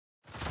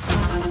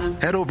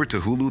Head over to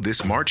Hulu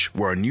this March,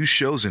 where our new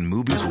shows and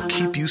movies will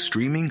keep you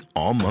streaming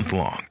all month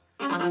long.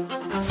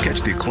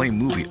 Catch the acclaimed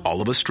movie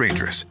All of Us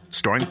Strangers,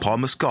 starring Paul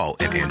Mescal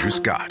and Andrew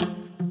Scott.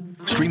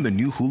 Stream the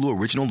new Hulu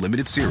original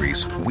limited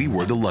series We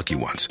Were the Lucky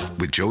Ones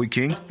with Joey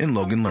King and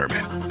Logan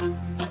Lerman.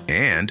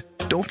 And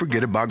don't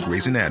forget about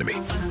Grey's Anatomy.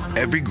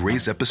 Every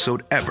Grey's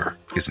episode ever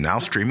is now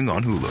streaming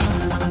on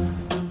Hulu.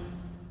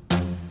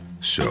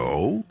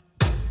 So,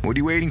 what are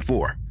you waiting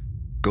for?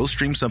 Go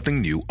stream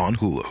something new on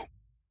Hulu.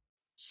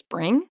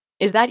 Spring?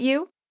 Is that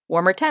you?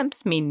 Warmer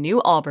temps mean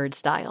new Allbirds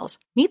styles.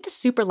 Meet the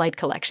Super Light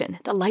Collection,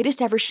 the lightest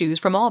ever shoes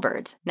from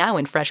Allbirds, now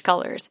in fresh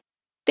colors.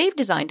 They've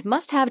designed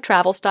must-have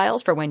travel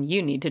styles for when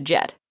you need to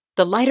jet.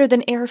 The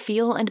lighter-than-air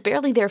feel and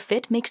barely-there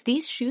fit makes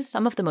these shoes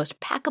some of the most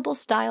packable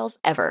styles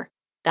ever.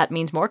 That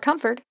means more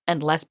comfort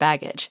and less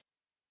baggage.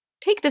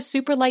 Take the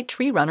Super Light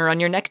Tree Runner on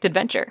your next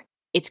adventure.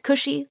 Its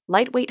cushy,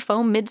 lightweight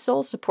foam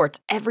midsole supports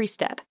every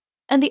step,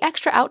 and the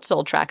extra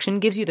outsole traction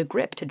gives you the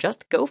grip to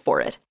just go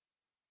for it.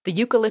 The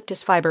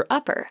eucalyptus fiber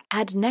upper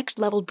adds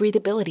next-level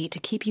breathability to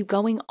keep you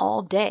going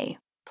all day.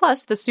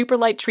 Plus, the Super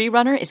Light Tree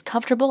Runner is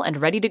comfortable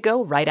and ready to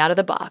go right out of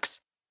the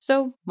box.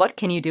 So, what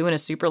can you do in a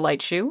super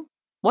light shoe?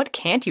 What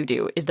can't you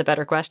do is the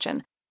better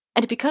question.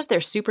 And because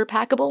they're super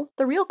packable,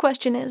 the real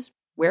question is,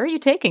 where are you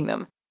taking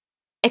them?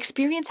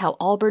 Experience how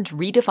Allbirds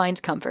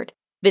redefines comfort.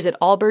 Visit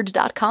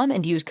allbirds.com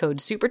and use code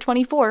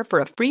SUPER24 for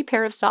a free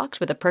pair of socks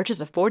with a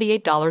purchase of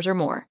 $48 or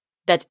more.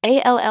 That's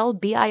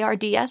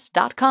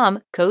ALLBIRDS.com,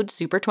 code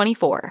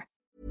SUPER24.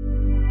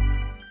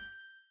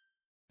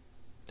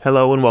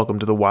 Hello and welcome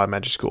to the Wild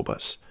Magic School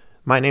Bus.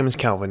 My name is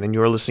Calvin and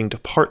you are listening to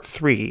part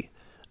 3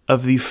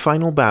 of the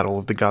final battle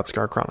of the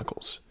Godscar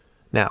Chronicles.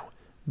 Now,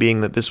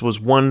 being that this was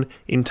one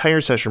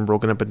entire session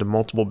broken up into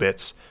multiple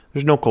bits,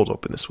 there's no cold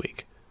open this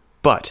week.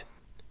 But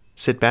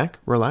sit back,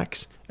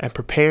 relax, and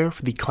prepare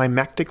for the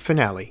climactic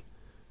finale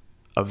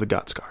of the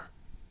Godscar.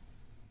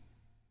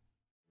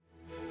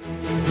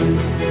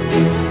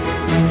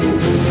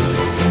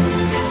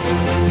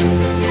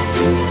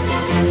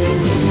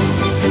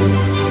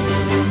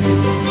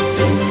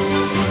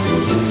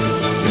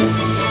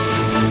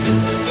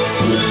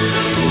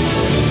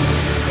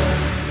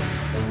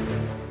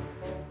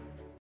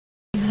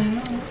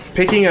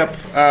 Picking up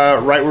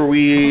right where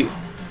we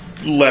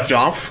left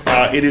off,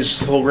 it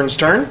is Thulgrin's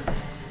turn.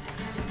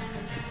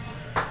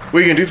 What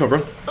are you going to do,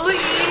 Thulgrin?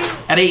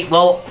 Eddie,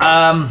 well,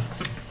 I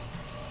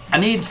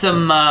need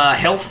some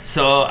health,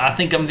 so I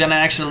think I'm going to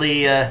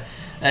actually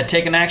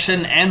take an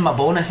action and my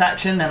bonus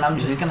action, and I'm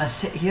just going to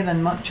sit here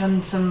and munch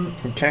on some...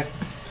 Okay.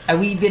 A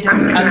wee bit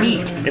of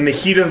meat. In the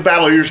heat of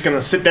battle, you're just going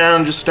to sit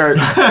down and just start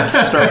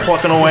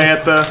plucking away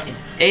at the...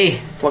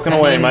 Hey. Plucking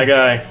away, my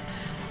guy.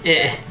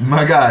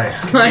 My guy.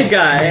 My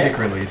guy. Comedic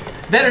relief.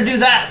 Better do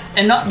that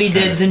and not be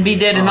dead than be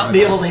dead and not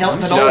be able to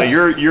help at all.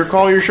 Your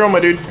call, your show, my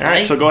dude. All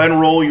right, so go ahead and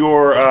roll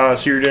your...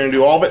 so you're going to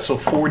do all of it, so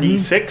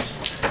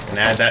 4d6, and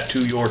add that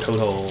to your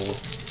total...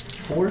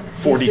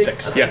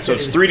 4d6. Okay, yeah, so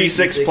it's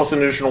 3d6 plus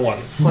an additional 1.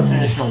 Plus an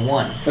additional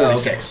 1.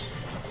 4d6.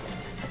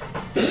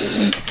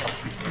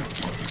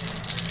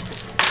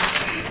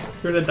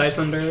 Where's the dice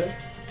under it?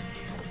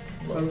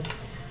 Well,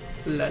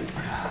 that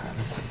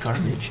was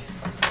garbage.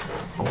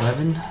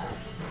 11.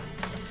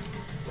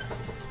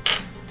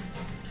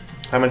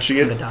 How much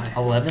you get?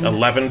 11.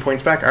 11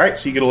 points back. All right,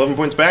 so you get 11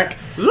 points back.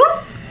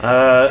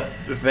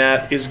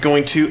 That is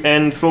going to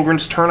end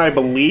Thulgrin's turn, I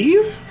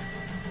believe.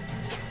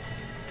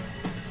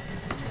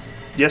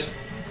 Yes?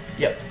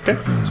 Yep.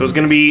 Okay, so it's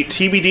going to be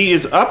TBD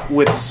is up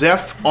with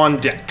Zeph on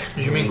deck.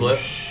 Did you mean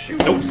Glyph?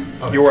 Nope.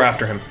 Okay. You were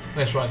after him. I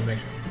just wanted to make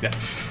sure. Yeah.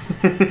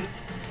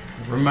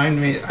 Remind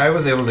me, I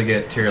was able to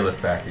get tier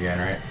lift back again,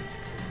 right?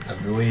 I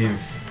believe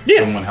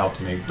someone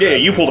helped me. Yeah,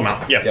 you pulled him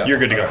out. Yeah, you're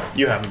good to go.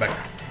 You have him back.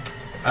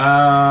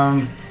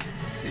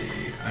 Let's see.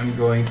 I'm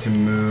going to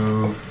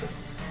move.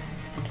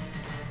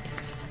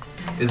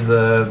 Is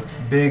the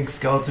big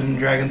skeleton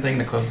dragon thing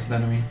the closest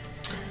enemy?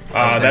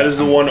 That is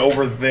the one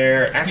over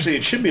there. Actually,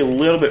 it should be a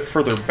little bit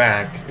further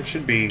back. It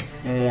should be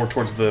more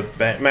towards the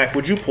back. Mac,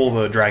 would you pull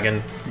the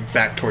dragon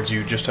back towards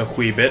you just a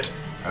wee bit?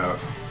 Oh.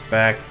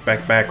 Back.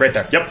 Right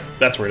there. Yep,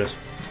 that's where it is.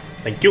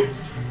 Thank you.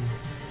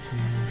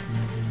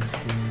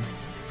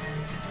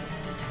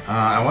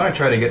 I want to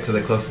try to get to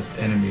the closest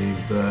enemy,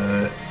 but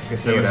I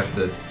guess I would have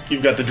to...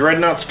 You've got the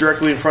dreadnoughts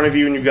directly in front of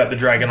you, and you've got the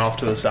dragon off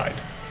to the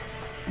side.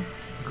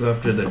 Go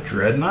after the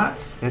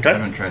dreadnoughts? Okay. I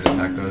haven't tried to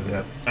attack those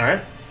yet.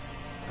 Alright.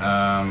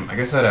 I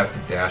guess I'd have to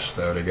dash,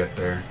 though, to get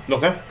there.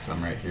 Okay. Because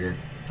I'm right here.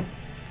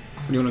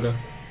 where do you want to go?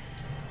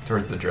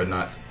 Towards the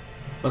dreadnoughts.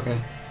 Okay.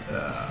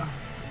 How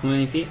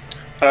many feet?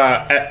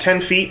 At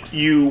 10 feet,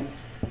 you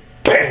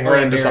bang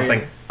run into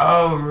something.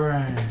 Oh,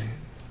 right.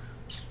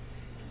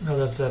 Oh,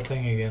 that's that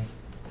thing again.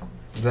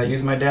 Does that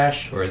use my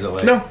dash, or is it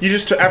like... No, you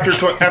just,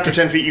 after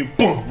 10 feet, you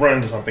boom, run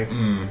into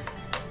something.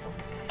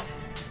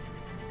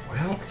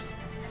 Well...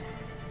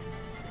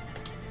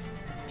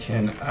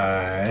 Can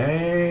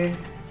I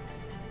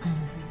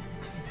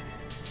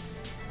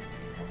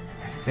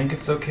think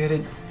it's okay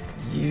to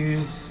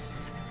use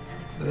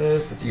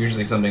this. It's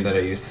usually something that I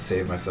use to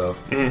save myself.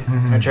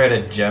 I try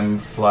to gem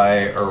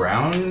fly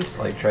around,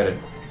 like try to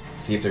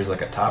see if there's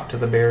like a top to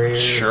the barrier.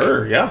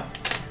 Sure, yeah.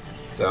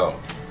 So,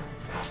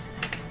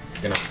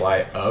 gonna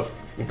fly up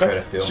and try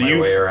to feel So my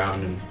way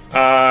around. And,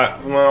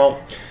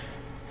 Well,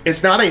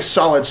 it's not a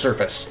solid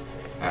surface.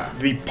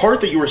 The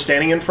part that you were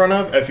standing in front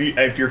of,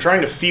 if you're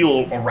trying to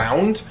feel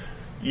around,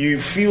 you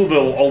feel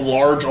a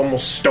large,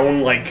 almost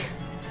stone-like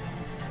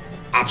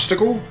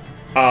obstacle.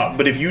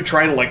 But if you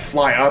try to like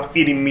fly up,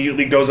 it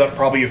immediately goes up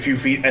probably a few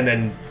feet and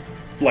then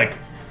like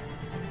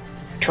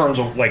turns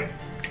like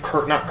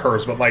not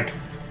curves, but like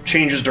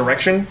changes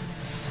direction.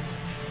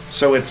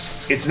 So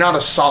it's not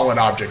a solid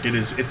object.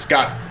 It's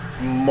got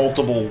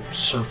multiple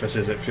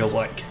surfaces. It feels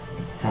like.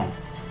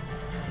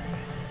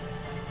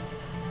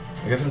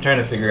 I guess I'm trying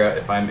to figure out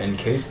if I'm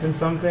encased in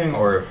something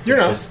or if You're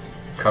it's not. just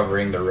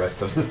covering the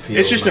rest of the field.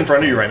 It's just in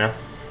front of you right now.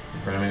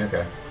 In front of me,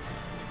 okay.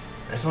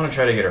 I just want to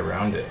try to get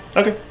around it.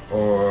 Okay.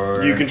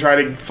 Or You can try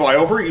to fly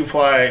over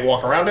it.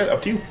 Walk around it. Up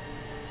to you.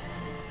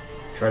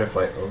 try to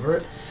fly over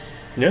it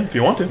Yeah, if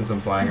you want to. since I'm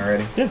flying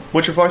already. Yeah.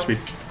 What's your fly speed?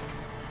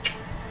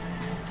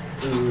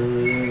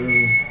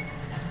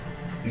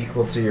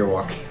 Equal to your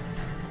walking.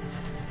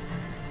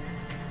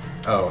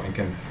 Oh, and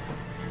can...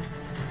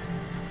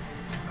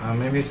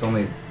 maybe it's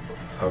only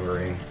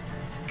hovering.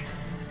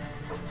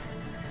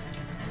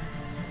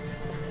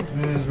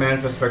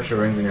 Manifest spectral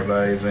rings in your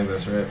body.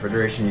 For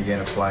duration, you gain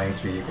a flying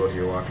speed equal to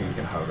your walking. You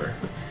can hover.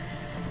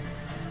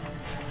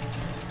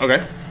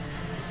 Okay.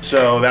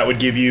 So that would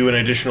give you an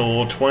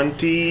additional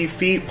 20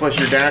 feet plus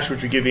your dash,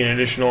 which would give you an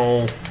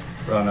additional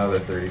Well, another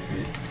 30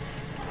 feet.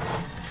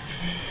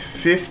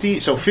 50.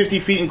 So 50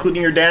 feet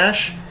including your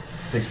dash.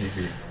 60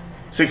 feet.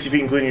 60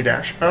 feet including your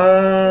dash.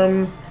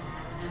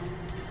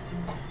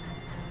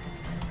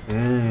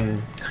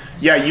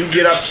 Yeah, you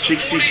get up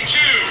 60.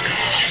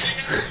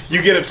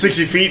 You get up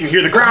 60 feet and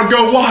hear the crowd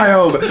go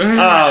wild. You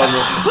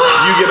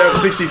get up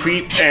 60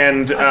 feet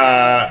and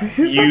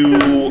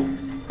you,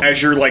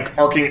 as you're like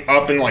arcing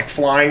up and like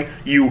flying,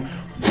 you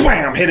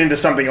wham hit into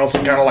something else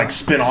and kind of like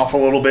spin off a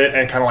little bit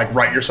and kind of like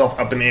right yourself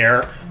up in the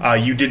air.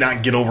 You did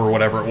not get over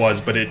whatever it was,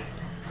 but it.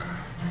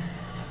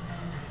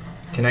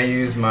 Can I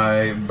use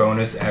my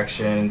bonus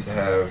action to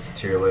have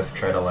Tier Lift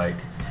try to like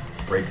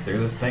break through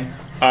this thing?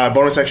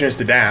 Bonus action is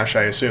to dash,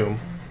 I assume.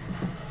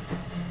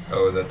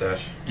 Oh, is that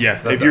dash?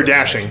 Yeah, That if you're was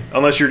dashing, dash.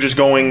 unless you're just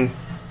going.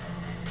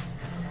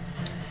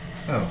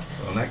 Oh,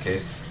 well, in that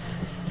case,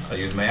 I'll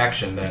use my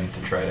action then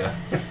to try to.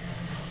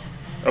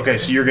 Okay,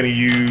 so you're going to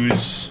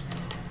use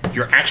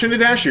your action to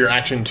dash, or your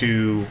action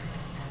to.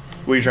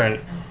 What are you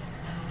trying?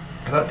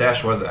 I thought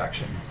dash was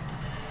action.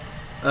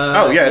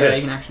 Oh yeah, it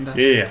is. You can action dash.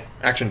 Yeah,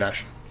 action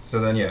dash. So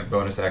then, yeah,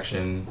 bonus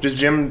action. Does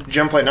gem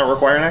flight not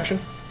require an action?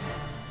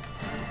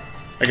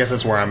 I guess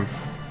that's where I'm.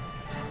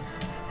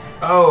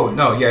 Oh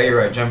no, yeah, you're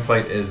right. Gem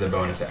flight is the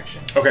bonus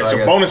action. Okay, I so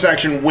guess bonus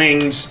action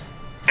wings,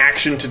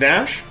 action to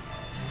dash,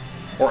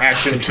 or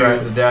action to to. try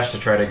the dash to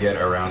try to get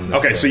around. This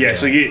Okay, so thing,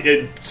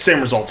 yeah, so same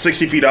result.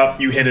 60 feet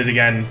up, you hit it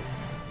again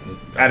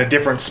at a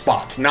different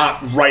spot. Not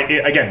right,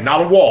 again,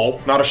 not a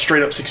wall, not a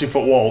straight up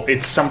 60-foot wall.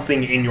 It's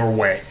something in your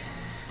way.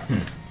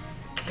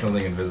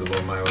 Something invisible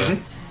in my way.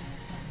 Mm-hmm.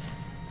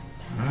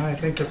 I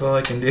think that's all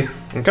I can do.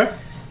 Okay.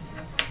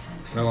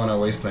 I don't want to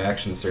waste my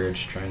action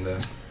surge trying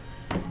to.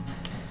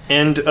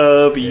 End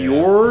of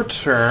your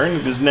turn.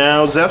 It is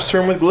now Zeph's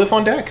turn with Glyph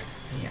on deck.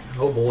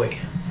 Oh boy.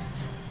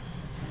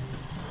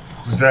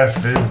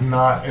 Zeph is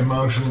not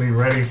emotionally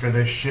ready for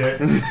this shit.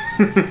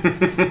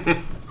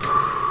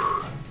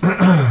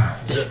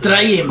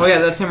 Destroy him. Oh yeah,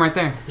 that's him right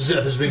there.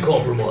 Zeph has been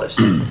compromised.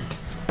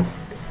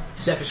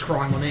 Zeph is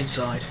crying on the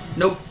inside.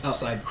 Nope,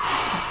 outside.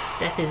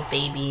 Zeph is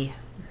baby.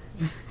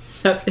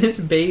 Zeph is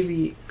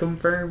baby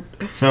confirmed.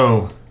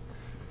 So,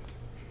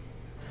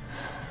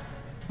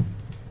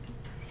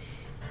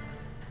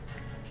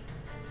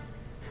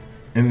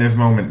 in this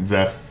moment,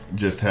 Zeph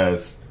just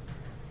has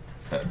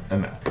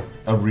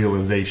a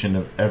realization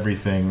of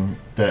everything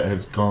that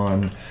has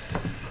gone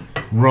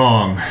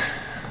wrong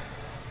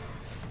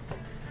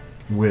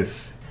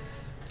with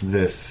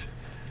this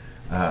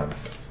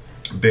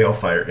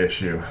balefire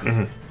issue.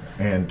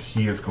 And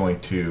he is going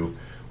to,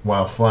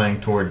 while flying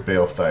toward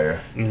balefire,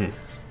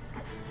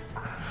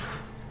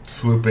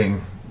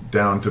 swooping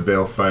down to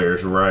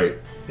Balefire's right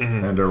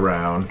and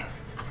around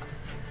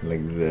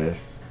like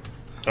this.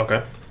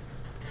 Okay.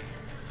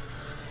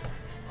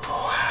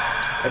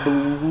 I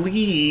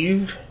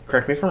believe,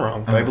 correct me if I'm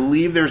wrong, but I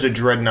believe there's a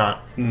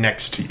dreadnought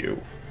next to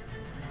you.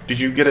 Did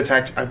you get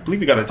attacked? I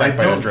believe you got attacked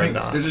by a don't think-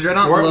 dreadnought. There's a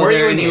dreadnought Were- below were you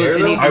there, in and he the was. air,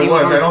 And he, though? and he I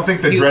was. on I his- don't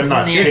think the he-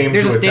 dreadnoughts came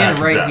There's to a stand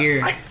attack right Zeph.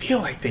 here. I feel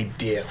like they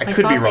did. I I could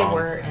be thought wrong.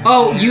 They were,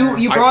 Oh,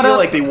 you I brought feel up.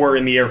 like they were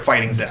in the air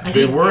fighting Zeph.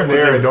 They were in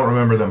there. I don't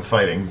remember them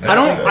fighting. Zeph.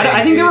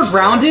 I think they were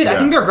grounded. I Yeah.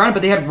 think they were grounded,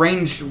 but they had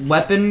ranged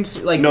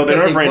weapons. Like No, they because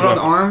don't have ranged put on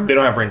weapons. arm. They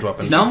don't have ranged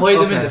weapons. No? Play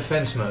them in Okay.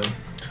 defense mode.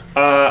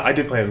 I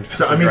did play them.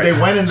 So I mean, right. they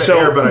went in the So-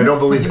 air, but I don't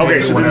believe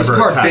Okay, so anyone then, ever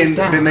card attacked. face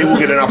down. then they will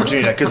get an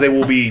opportunity because they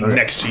will be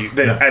next to you.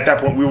 Then Yeah. At that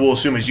point, we will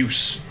assume as you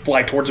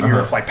fly towards them, you're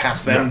going to fly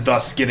past them, Yeah.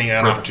 thus getting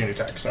an opportunity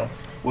attack. So,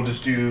 We'll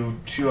just do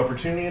 2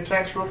 opportunity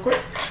attacks real quick.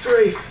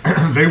 Strafe.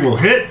 They will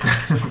hit.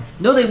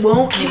 No, they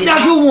won't.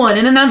 Natural 1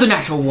 and another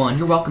natural 1.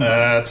 You're welcome.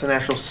 It's a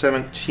natural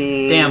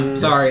 17. Damn,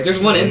 sorry.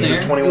 There's one in Is it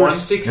there. 21. We're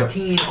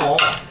 16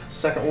 off.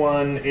 Second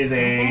one is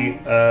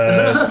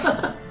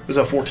a is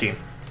a 14.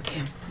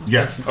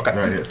 Yes. Okay.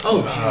 That hits.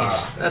 Oh,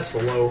 jeez. That's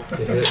low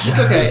to hit. It's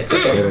okay. It's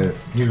okay. It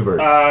is. He's a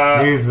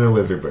bird. He's a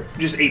lizard bird.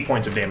 Just 8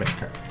 points of damage.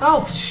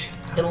 Oh,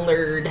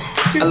 alert.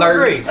 Alert.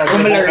 Great.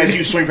 As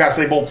you swing past,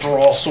 they both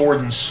draw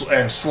swords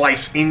and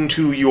slice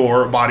into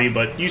your body,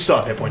 but you still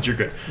have hit points. You're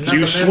good. So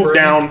you swoop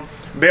down.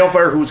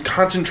 Balefire, who's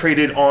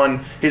concentrated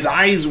on... His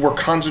eyes were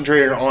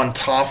concentrated on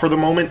Ta for the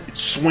moment,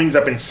 swings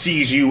up and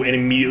sees you and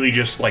immediately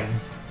just, like,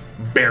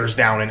 bears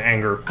down in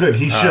anger. Good.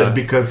 He should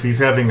because he's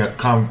having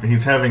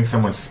he's having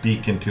someone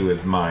speak into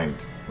his mind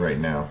right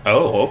now.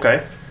 Oh,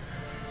 okay.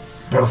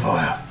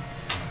 Balefire,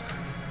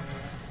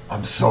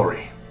 I'm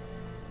sorry.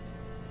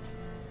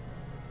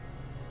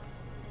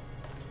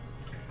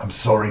 I'm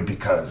sorry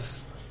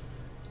because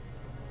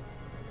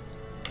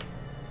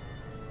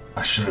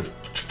I should have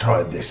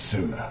tried this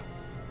sooner.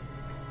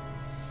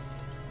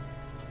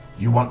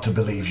 You want to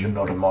believe you're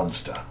not a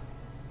monster.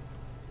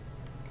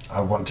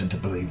 I wanted to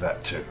believe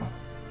that too.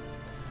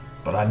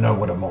 But I know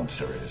what a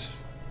monster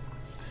is.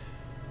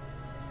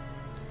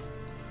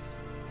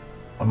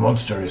 A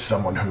monster is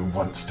someone who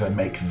wants to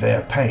make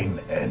their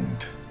pain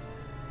end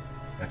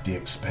at the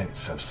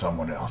expense of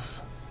someone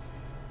else.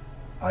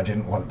 I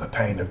didn't want the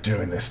pain of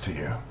doing this to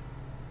you.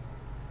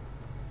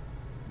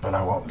 But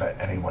I won't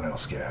let anyone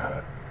else get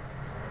hurt.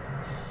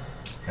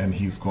 And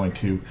he's going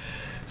to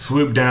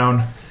swoop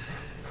down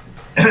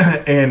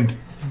and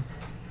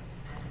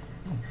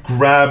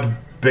grab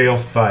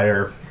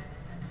Balefire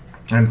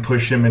and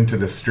push him into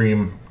the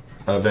stream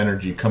of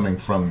energy coming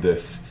from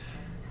this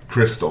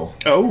crystal.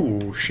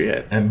 Oh,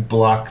 shit. And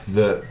block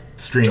the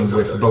stream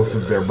with both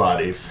of their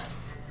bodies.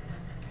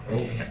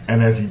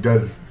 And as he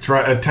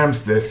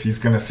attempts this, he's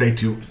going to say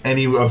to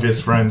any of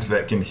his friends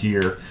that can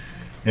hear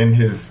in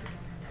his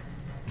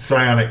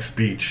psionic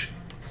speech,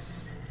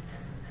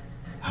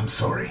 I'm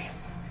sorry.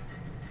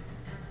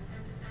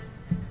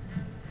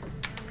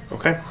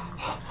 Okay.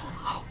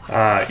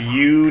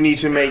 You need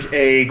to make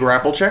a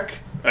grapple check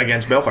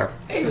against Balefire.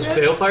 Does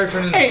Balefire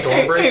turn into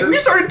Stormbreaker? We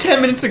started 10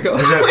 minutes ago.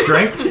 Is that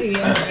strength?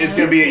 It's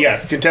going to be,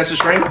 it's contested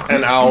strength,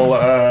 and I'll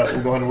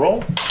we'll go ahead and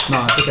roll.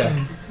 No, it's okay.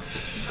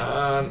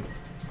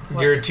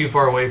 You're too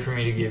far away for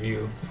me to give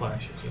you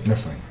flashes.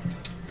 That's fine.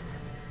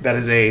 That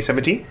is a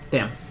 17.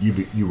 Damn.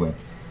 You win.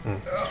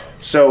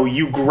 So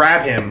you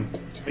grab him.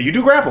 You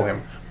do grapple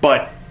him,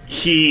 but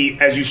he,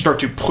 as you start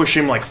to push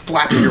him, like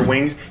flapping your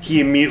wings,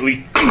 he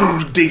immediately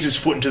digs his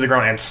foot into the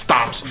ground and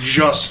stops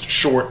just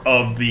short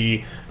of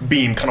the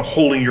beam, kind of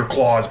holding your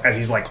claws as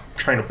he's like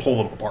trying to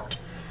pull them apart.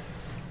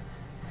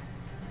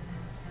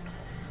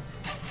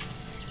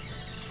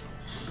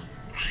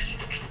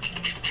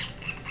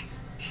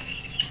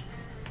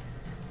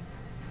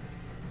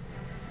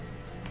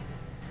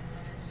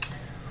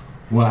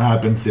 What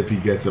happens if he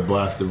gets a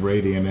blast of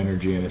radiant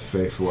energy in his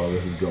face while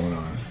this is going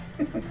on?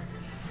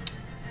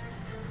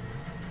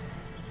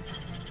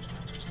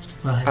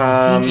 Well,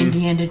 have you seen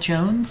Indiana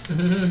Jones?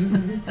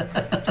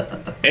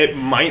 It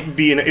might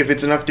be, if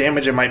it's enough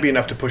damage, it might be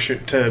enough to push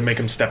it to make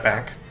him step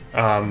back.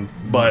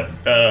 But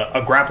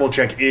a grapple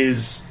check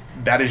is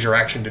your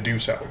action to do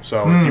so.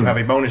 So if you have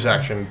a bonus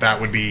action,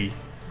 that would be.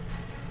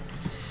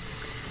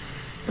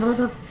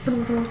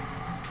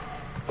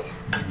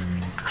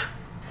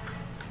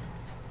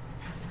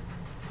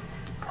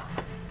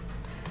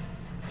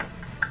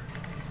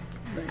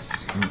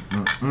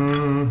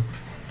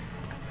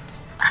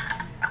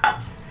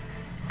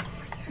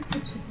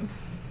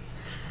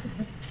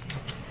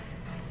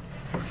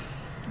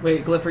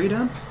 Wait, Glyph, are you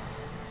done?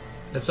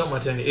 That's not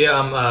much. Yeah,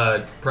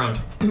 I'm prone.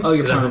 Oh,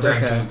 you're 'Cause I'm prone.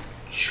 preparing Okay.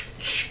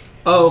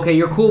 Oh, okay.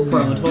 You're cool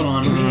prone. Hold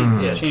on. Let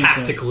me Yeah, change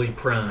tactically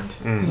prone.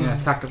 Yeah,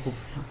 tactical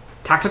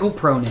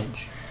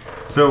pronage.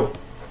 So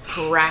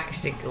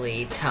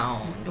Practically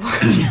toned.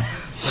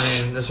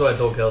 I mean, that's what I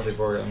told Kelsey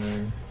for it. I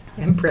mean,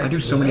 I do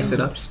so many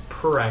sit-ups.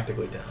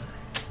 practically toned.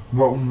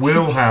 what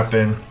will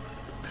happen?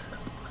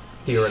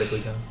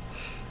 Theoretically toned.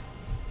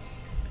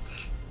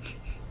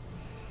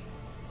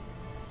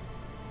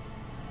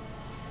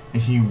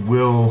 He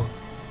will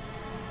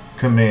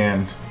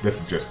command.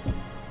 This is just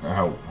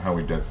how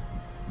he does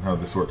how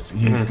this works.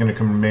 He's going to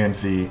command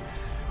the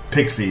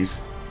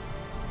pixies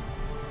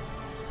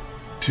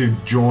to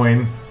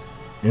join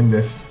in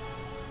this,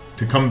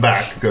 to come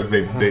back because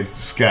they've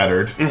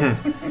scattered,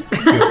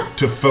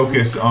 to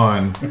focus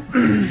on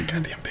These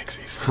goddamn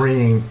pixies.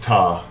 freeing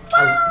Ta,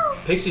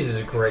 Pixies is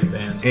a great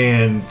band.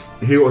 and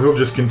he'll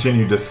just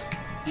continue to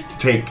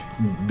take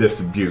this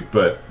abuse,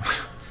 but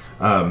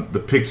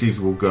the pixies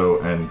will go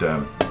and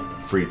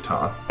free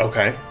Ta.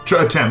 Okay.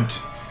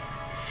 Attempt.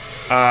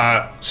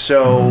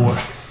 So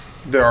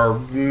there are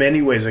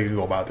many ways they could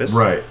go about this.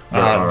 Right.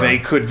 They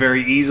could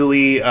very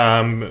easily.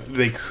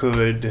 They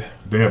could.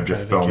 They have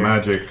just spell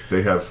magic.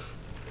 They have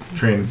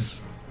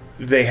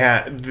they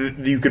had.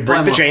 You could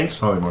break the chains.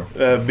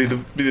 Polymorph. Be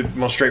the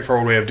most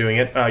straightforward way of doing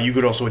it. You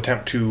could also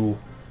attempt to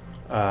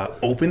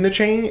open the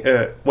chain.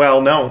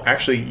 Well, no,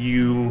 actually,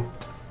 you.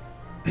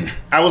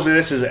 I will say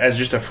this as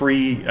just a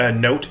free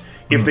note.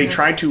 If they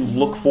try to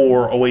look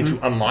for a way to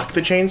unlock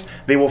the chains,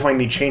 they will find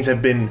the chains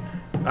have been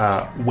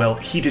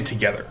heated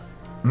together.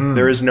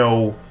 There is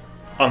no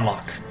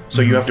unlock,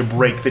 so you have to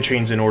break the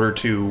chains in order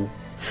to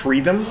free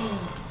them.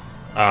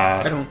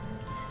 I don't.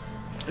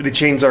 The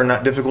chains are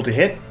not difficult to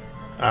hit,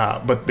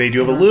 but they do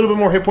have a little bit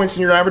more hit points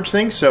than your average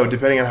thing. So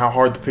depending on how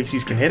hard the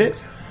pixies can hit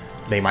it,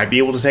 they might be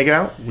able to take it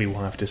out. We will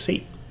have to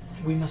see.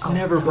 We must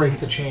never break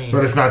the chain.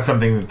 But it's not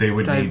something that they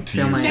would Did I need to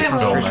fail use my the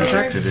spell concentration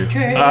magic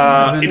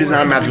to do. It is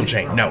not a magical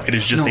chain. No, it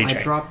is just a I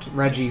chain. dropped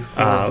Reggie for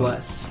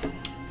Bless.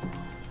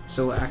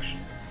 So actually,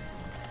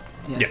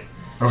 Yeah.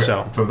 Okay,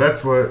 So so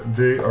that's what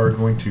they are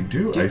going to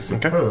do, I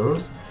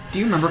suppose. do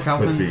you remember,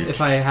 Calvin, Let's see.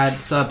 if I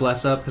had still had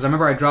Bless up? Because I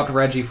remember I dropped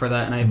Reggie for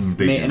that, and I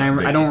they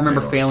don't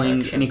remember don't failing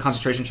attack any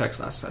concentration checks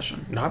last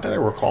session. not that I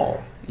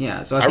recall.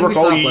 Yeah, so I I think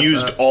recall we you saw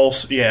used Bless up. all.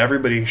 Yeah,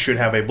 everybody should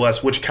have a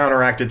bless, which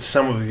counteracted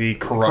some of the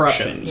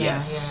corruptions. Corruptions.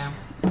 Yes.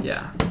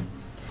 Yeah.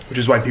 Which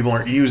is why people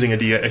aren't using a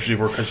D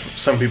because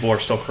some people are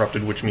still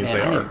corrupted, which means Man,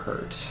 they I are. am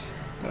hurt,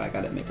 but I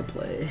gotta make a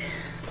play.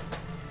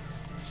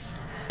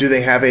 Do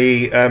they have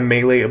a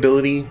melee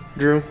ability,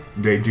 Drew?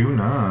 They do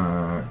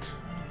not.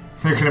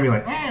 They're going to be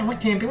like, we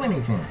can't do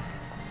anything.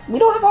 We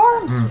don't have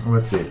arms.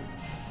 Let's see.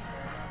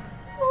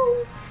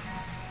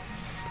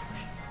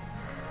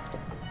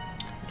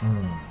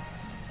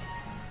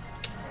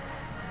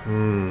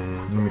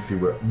 Let me see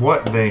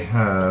what they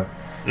have.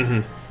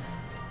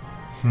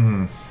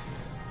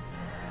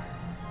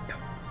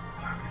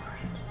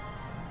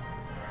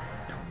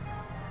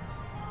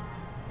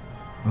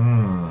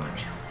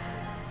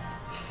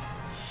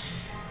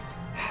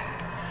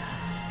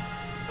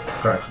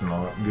 That's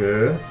not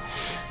good.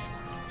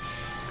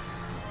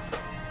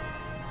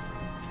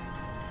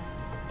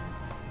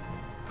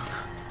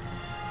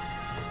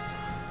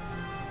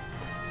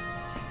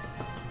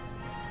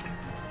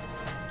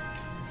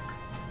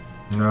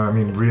 No, I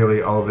mean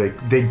really all they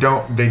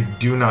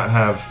do not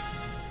have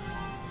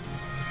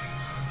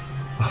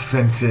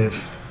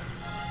offensive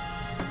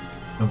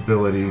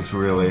abilities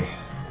really.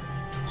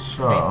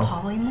 So They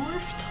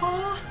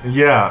polymorphed,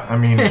 yeah, I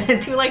mean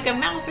to like a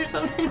mouse or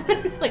something.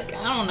 Like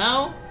I don't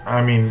know.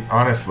 I mean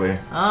honestly,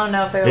 I don't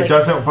know if they're it like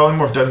doesn't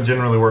polymorph doesn't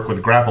generally work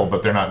with grapple,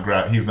 but they're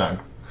not he's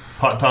not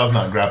Ta's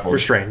not grappled.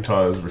 Restrained.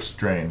 Ta is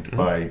restrained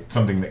by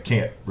something that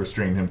can't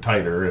restrain him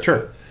tighter.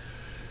 Sure.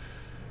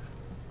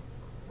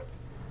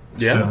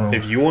 Yeah, So-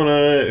 if you wanna,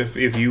 if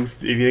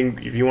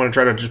you wanna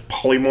try to just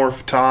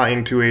polymorph Ta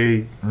into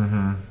a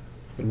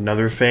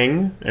another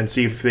thing and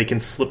see if they can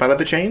slip out of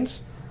the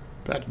chains,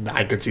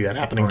 I could see that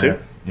happening too.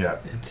 Yeah.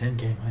 It's in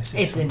game. I see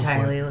it's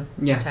entirely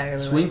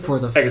Swing like- for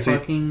the I can see-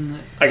 fucking.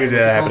 I can see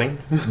that happening.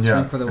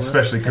 Yeah, for the what?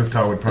 especially because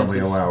Ta would probably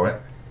Fences. allow it.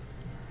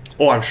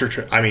 Oh, I'm sure.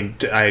 I mean,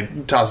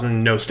 Ta's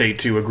in no state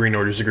to agree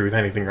nor disagree with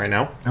anything right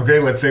now. Okay,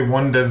 let's say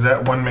one does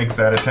that. One makes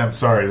that attempt.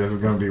 Sorry, this is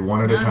going to be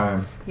one at a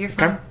time. You're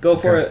fine. Go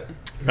for it.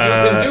 You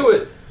can do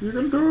it.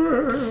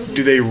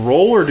 Do they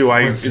roll or do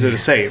I? Let's Is it a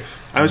save?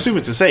 I assume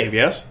it's a save.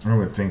 Yes. I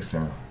would think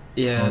so.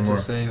 Yeah, One it's a more.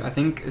 save. I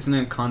think isn't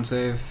it a con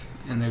save?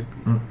 And they're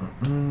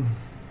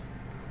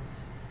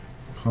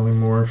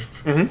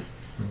Polymorph.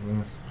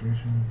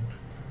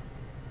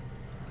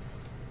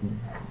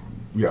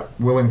 Yeah,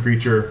 willing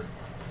creature.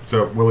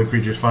 So willing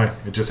creature's fine.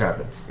 It just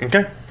happens.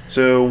 Okay.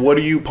 So, what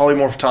do you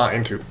polymorph Ta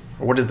into?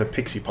 Or what does the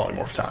pixie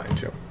polymorph Ta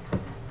into?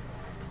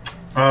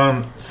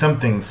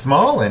 Something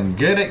small and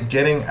good at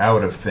getting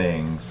out of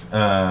things.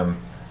 A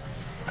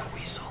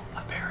weasel,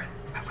 a parrot,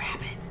 A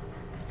rabbit.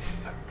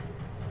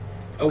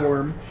 a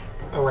worm.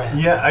 A rat.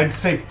 Yeah, I'd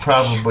say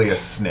probably a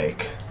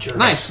snake.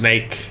 Nice.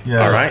 snake.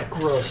 Yeah. All right.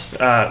 Gross.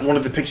 One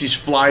of the pixies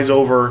flies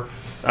over,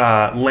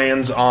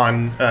 lands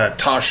on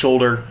Ta's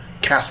shoulder,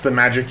 casts the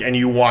magic, and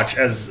you watch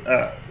as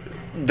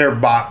their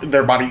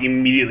body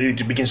immediately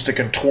begins to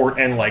contort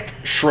and like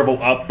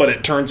shrivel up, but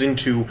it turns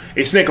into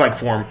a snake-like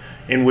form.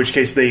 In which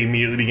case, they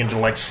immediately begin to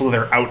like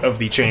slither out of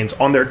the chains.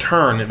 On their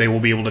turn, they will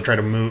be able to try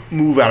to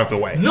move out of the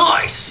way.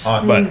 Nice.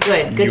 But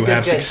Good, you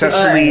have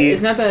successfully.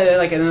 Isn't that the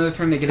like another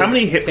turn they get? How a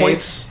many hit save?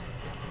 points?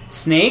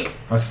 Snake.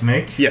 A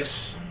snake?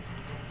 Yes.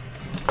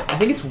 I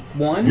think it's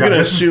one. Yeah. gonna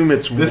this assume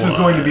it's This is one.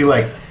 going to be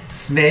like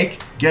snake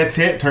gets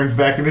hit, turns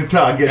back into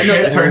tuck, gets I know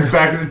hit, that- turns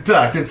back into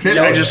tuck, gets hit.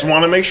 I just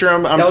want to make sure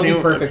I'm That would seeing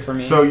be perfect for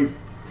me. So you,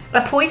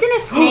 A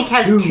poisonous snake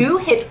has 2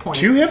 hit points.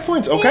 2 hit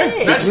points. Okay, Yeah.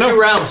 good That's to know. 2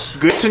 rounds.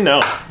 Good to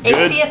know. Good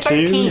AC of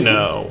 13. to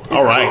know.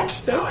 All right.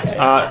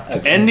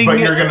 Ending but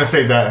you're going to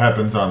say that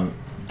happens on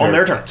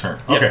their turn.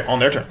 Yeah, Okay, on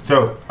their turn.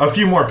 So a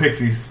few more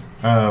pixies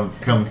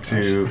come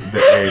to the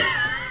aid.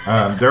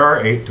 There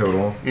are 8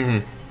 total.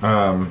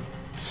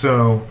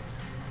 So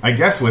I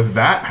guess with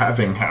that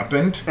having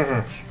happened,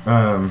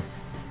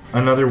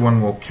 another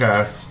one will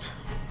cast.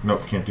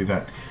 Nope, can't do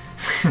that.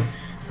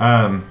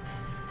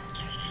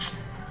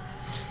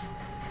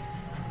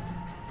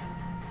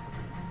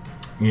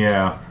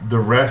 Yeah, the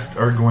rest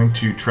are going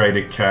to try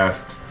to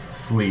cast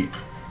sleep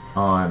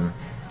on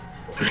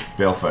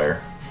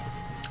Balefire.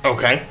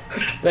 Okay.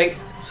 Like,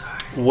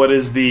 What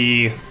is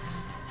the...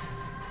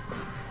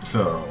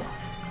 So...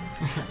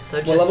 So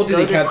what just level do go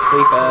they to cast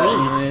sleep at?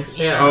 Anyways?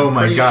 Yeah. Oh I'm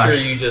my pretty gosh.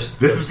 Sure you just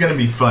This is going to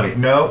be funny.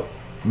 No,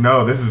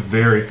 this is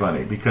very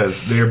funny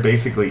because they're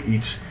basically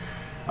each...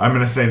 I'm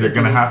going to say they're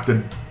going to have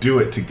to do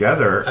it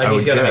together. I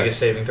He's would got to make a guess.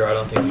 saving throw. I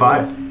don't think.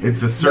 5.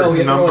 It's a No, certain we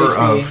have to roll number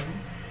HP.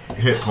 of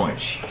hit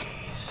points.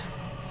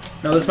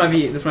 No, this might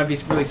be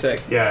really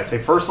sick. Yeah, it's a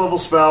first level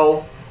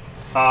spell.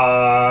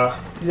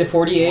 Is it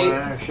 48? One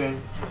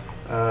action.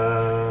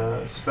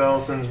 Spell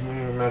sends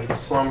magical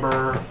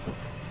slumber.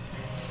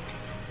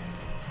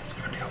 It's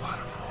going to be a lot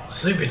of rolls.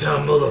 Sleepy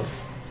time, mother.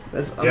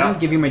 I'm Yeah. gonna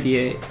give you my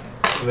D8.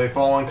 They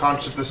fall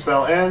unconscious if the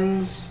spell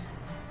ends.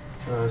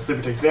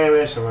 Sleeper takes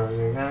damage.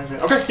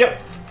 Okay,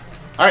 yep.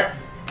 Alright,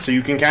 so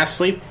you can cast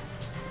sleep?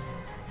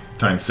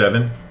 Times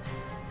 7.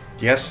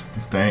 Yes.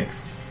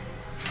 Thanks.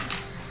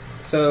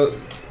 So,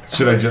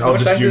 Should I just? how I'll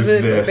much just dice use is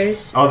it, this.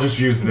 base? I'll just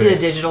use The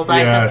this. digital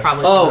dice, Yes.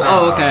 that's probably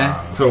Oh,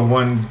 okay. So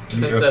one. Okay,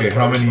 That's how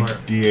probably many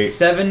smart. d8?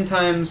 7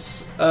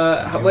 times.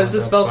 What does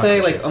the spell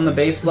say? Like on the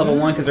base level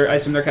 1, because I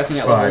assume they're casting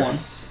at level 1.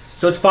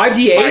 So it's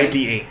 5d8.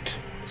 5d8.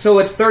 So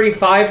it's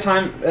 35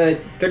 times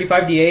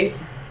 35d8,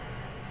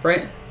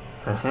 right?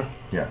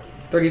 Yeah.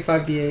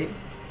 35d8.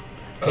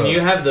 Can you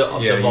have the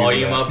yeah, use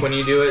volume that. up when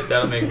you do it?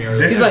 That'll make me really.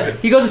 This He's is like,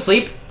 he goes to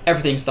sleep,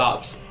 everything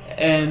stops,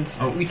 and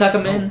we tuck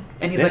him in,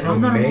 and he's like, "I'm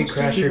not may Oh,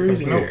 crash your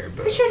computer,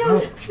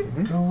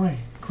 but Go away.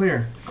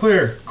 Clear.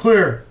 Clear.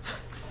 Clear.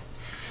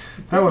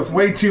 That was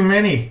way too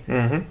many.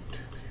 Mm-hmm.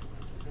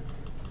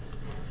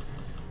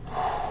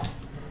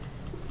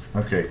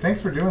 Okay,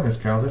 thanks for doing this,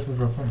 Cal. This is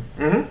real fun.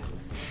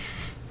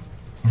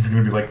 Mm-hmm. He's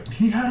gonna be like,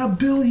 he had 1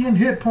 billion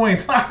hit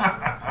points.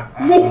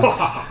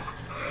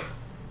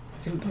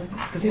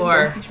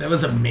 Or That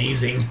was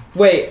amazing.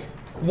 Wait,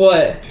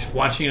 what? Just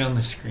watching it on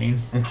the screen.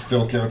 It's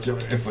still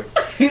calculating. It's like,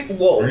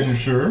 Whoa. are you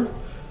sure?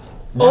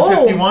 Oh.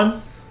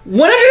 151?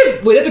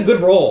 100. Wait, that's a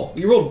good roll.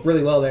 You rolled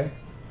really well there.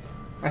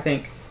 I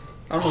think.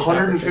 I don't know what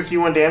that is.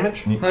 151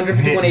 damage.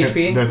 151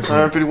 HP. That's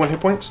 151 hit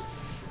points.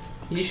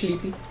 Is he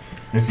sleepy?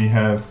 if he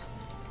has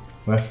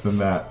less than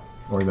that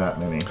or that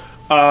many.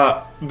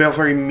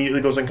 Balefire immediately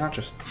goes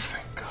unconscious.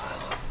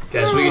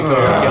 Guys, we can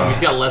totally kill him. He's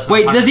got less than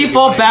Wait, does he 150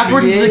 fall HP.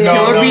 backwards into the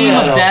killer beam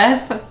of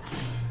death?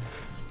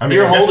 I mean,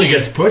 You're I guess holding he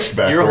gets it. pushed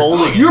back. You're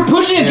holding You're him.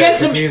 pushing against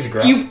 'cause him. he's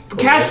You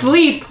cast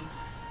sleep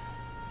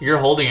You're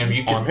holding him.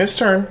 You On can. his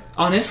turn.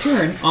 on his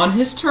turn. On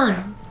his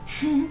turn.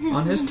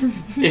 On his turn.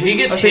 If he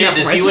gets I'll take hit, that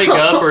does for he wake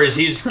myself. up or does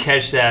he just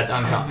catch that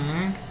unconscious?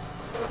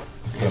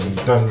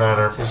 Doesn't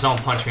matter. So just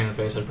don't punch me in the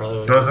face. I'd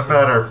probably wake up. Doesn't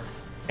matter.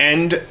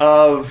 End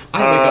of I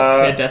wake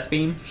up to a death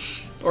beam,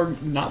 or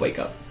not wake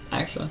up.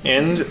 Actually,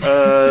 end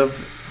of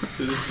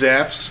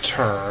Zeph's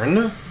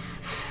turn.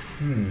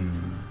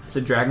 it's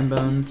a dragon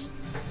bones.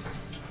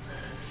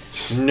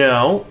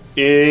 No,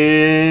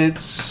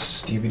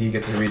 it's DVD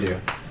gets a redo.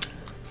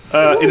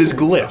 it is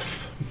Glyph.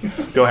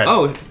 Go ahead.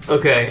 Oh,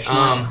 Okay.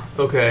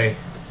 Okay.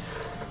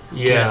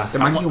 Yeah. there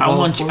might be a I wall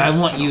want of you. I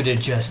force. want you to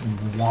just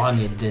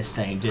wanted this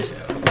thing. Just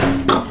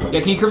Yeah,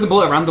 can you curve the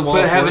bullet around the wall?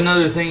 But I of have force?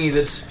 another thingy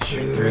that's.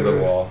 Shoot through the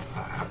wall.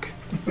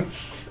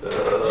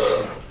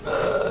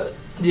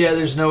 Yeah,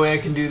 there's no way I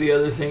can do the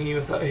other thingy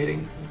without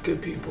hitting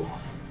good people.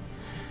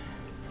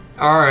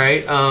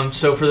 Alright,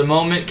 so for the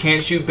moment,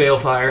 can't shoot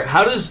Balefire.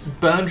 How does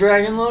Bone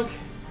Dragon look?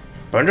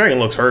 Bone Dragon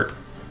looks hurt.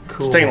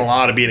 Cool. It's taking a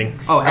lot of beating.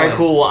 Oh, hell Alright,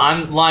 cool. Well,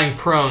 I'm lying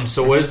prone,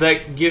 so what does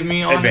that give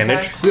me on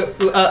Advantage. attacks?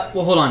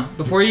 Well, hold on.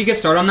 Before you get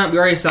started on that, we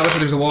already established that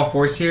there's a wall of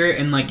force here,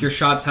 and like your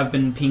shots have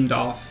been pinged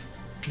off.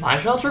 My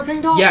shots were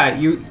pinged off? Yeah,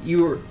 you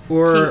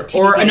or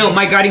TBD. no,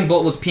 my guiding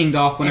bolt was pinged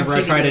off whenever I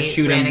And tried to TBD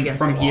shoot ran him against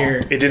from the wall.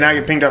 here. It did not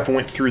get pinged off and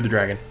went through the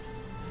dragon.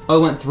 Oh,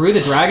 it went through the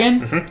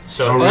dragon.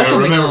 So, Oh, Well, that's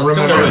something remember- else.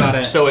 Don't remember- worry about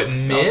it. so it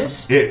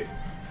missed? It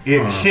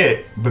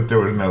hit, but there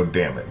was no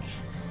damage.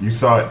 You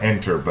saw it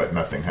enter, but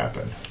nothing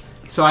happened.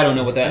 So I don't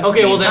know what that.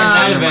 Okay, well then in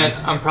that Never event,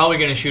 mind. I'm probably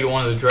going to shoot at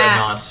one of the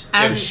dreadnoughts.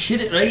 As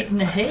shit it right in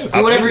the head.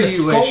 Do whatever Right in the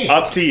you wish. skull.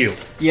 Up to you.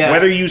 Yeah.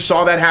 Whether you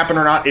saw that happen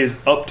or not is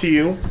up to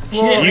you.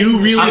 Shit, You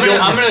really I'm don't.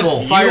 gonna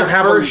skull. fire You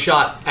have a- first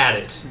shot at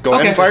it. Go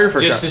ahead and fire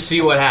first Just to shot.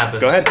 see what happens.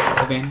 Go ahead.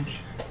 Advantage.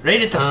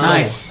 Right at the skull.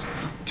 Nice.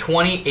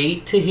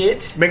 28 to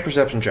hit. Make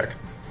perception check.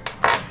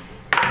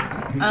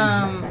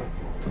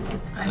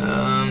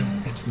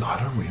 It's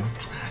not a real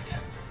dragon.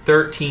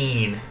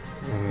 13.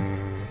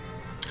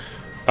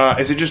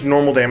 Is it just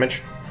normal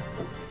damage?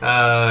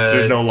 There's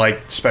There's no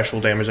like special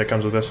damage that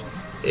comes with this.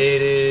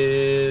 It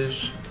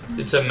is.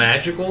 It's a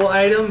magical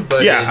item,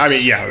 but Yeah, it's I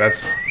mean, yeah,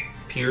 that's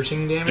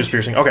piercing damage. just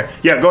piercing. Okay,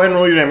 yeah, go ahead and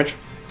roll your damage.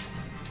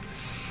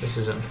 This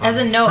isn't fun. As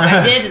a note,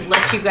 I did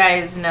let you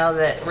guys know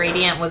that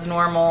Radiant was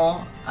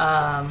normal.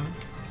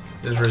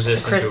 It's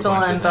resistant Crystal to a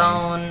bunch and of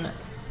Bone.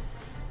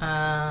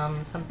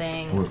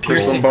 Something.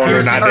 Crystal and bone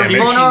are not Or damaged.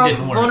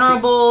 didn't work.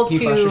 vulnerable Can you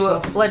flash to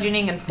yourself?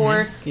 bludgeoning and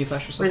force. Can you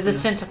flash yourself?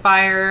 Resistant to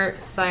fire,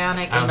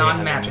 psionic, I and don't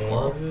think I have any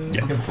non-magical.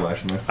 more. I can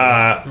flash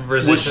myself.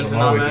 Resistant to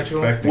I'm always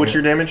non-magical. expecting What's it.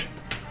 your damage?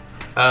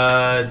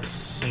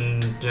 It's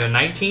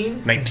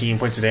 19. 19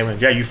 points of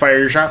damage. Yeah, you fire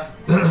your shot.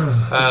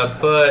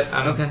 But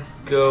I'm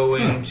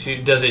going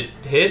to. Does it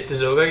hit?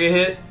 Does it look like it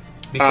hit?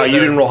 You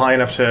didn't roll high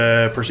enough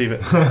to perceive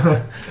it.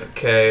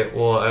 Okay,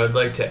 well, I would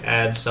like to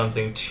add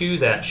something to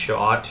that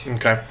shot.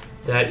 Okay.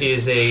 That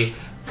is a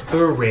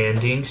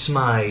Branding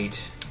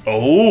Smite.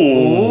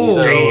 Oh,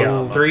 so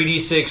damn.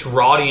 3d6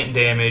 radiant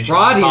damage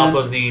on top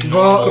of the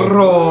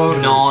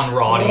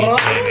non-radiant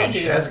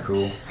damage. That's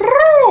cool.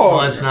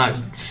 Well, that's not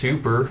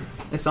super.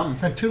 It's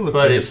something. That too looks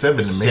But like a it's 7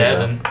 to me.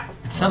 7.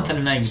 It's something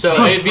to know. You So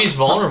can't- if he's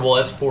vulnerable,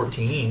 that's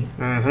 14.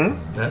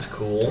 Mm-hmm. That's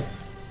cool.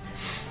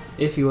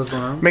 If he was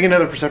vulnerable. Make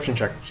another perception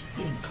check.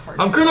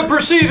 I'm gonna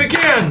perceive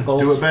again!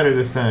 Do it better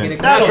this time.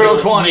 Natural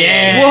 20.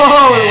 Yeah.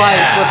 Whoa,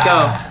 Elias, let's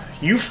go.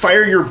 You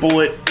fire your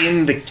bullet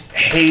in the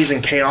haze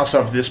and chaos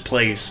of this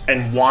place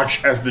and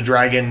watch as the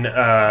dragon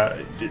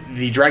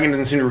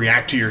doesn't seem to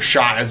react to your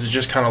shot, as it's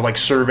just kind of like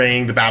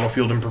surveying the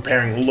battlefield and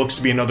preparing what looks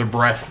to be another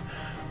breath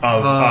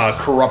of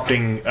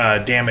corrupting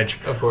damage.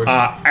 Of course.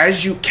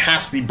 As you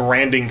cast the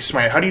Branding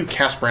Smite, how do you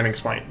cast Branding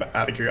Smite,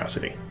 out of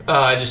curiosity?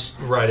 I just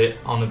write it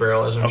on the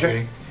barrel as I'm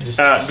shooting. Just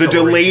The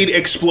acceleration. delayed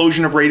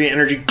explosion of radiant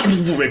energy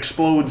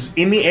explodes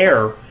in the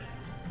air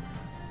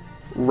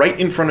right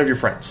in front of your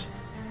friends.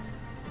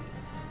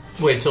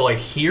 Wait, so like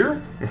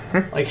here?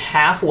 Like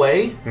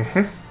halfway?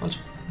 That's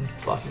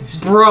fucking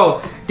stupid.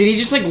 Bro, did he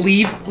just like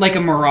leave like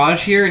a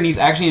mirage here and he's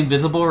actually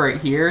invisible right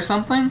here or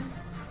something?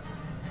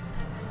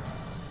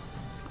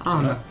 I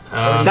don't know.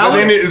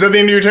 Is that the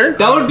end of your turn?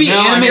 That would be No,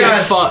 animated I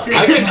as fuck.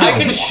 I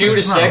can shoot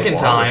a second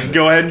time.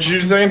 Go ahead and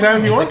shoot a second time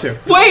if you want to.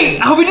 Wait,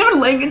 have we just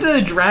been laying into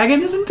the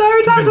dragon this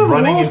entire time? You've been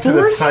running into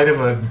the side of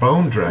a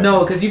bone dragon. No,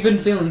 because you've been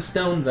feeling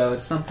stoned though.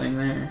 It's something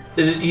there.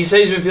 He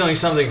says he's been feeling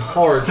something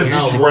hard. It's a but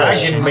not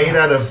dragon made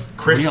out of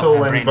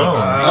crystal and bone.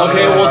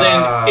 Okay, well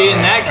then,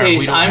 in that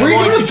case, I'm Were you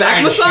going doing to a back try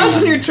and massage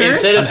shoot. on your turn?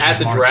 Instead of at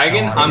the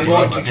dragon, I'm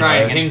going to try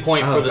and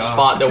pinpoint for the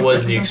spot that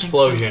was the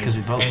explosion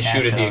and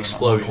shoot at the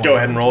explosion. Go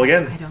ahead and roll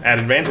again. At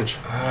advantage.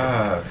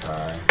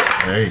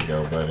 There you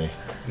go, buddy.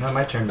 Not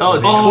my turn. Oh,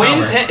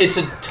 it's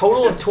a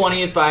total of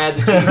 20 if I add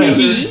the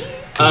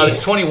 2. It's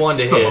 21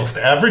 to It's the hit. most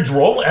average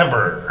roll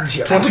ever.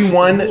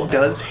 21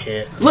 does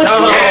hit. Let's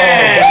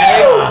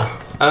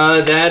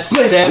That's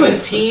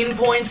 17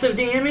 points of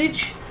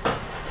damage.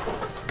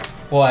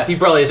 What? He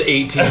probably has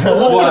 18.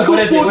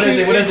 What is it? What is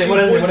it? What is it? What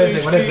is it? What is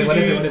it? What is it? What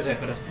is it? What is it?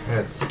 What is it?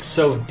 That's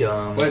So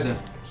dumb. What is it?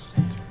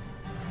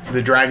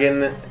 The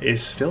dragon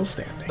is still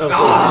standing.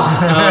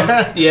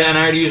 Oh, yeah, and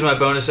I already used my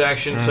bonus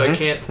action, so I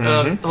can't.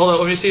 Hold on,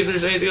 let me see if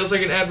there's anything else I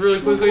can add really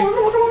quickly.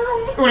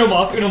 Uno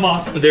mas, uno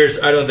mas.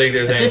 I don't think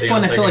there's At anything this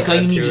point, I else feel like all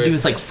can you add need to it. do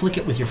is like flick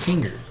it with your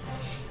finger.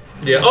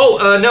 Yeah.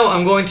 Oh, no,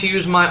 I'm going to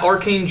use my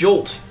Arcane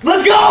Jolt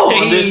Let's go!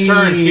 on this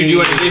turn to do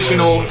an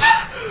additional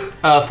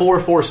 4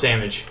 force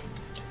damage.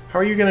 How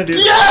are you going to do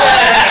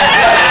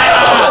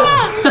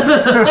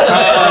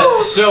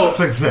So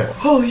Success.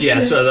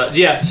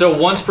 So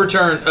once per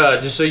turn,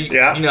 just so you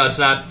know, it's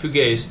not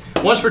fugaze.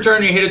 Once per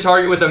turn, you hit a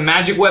target with a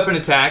magic weapon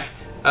attack.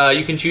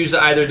 You can choose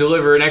to either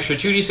deliver an extra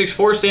 2d6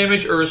 force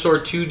damage or restore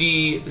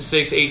 2d6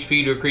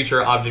 HP to a creature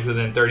or object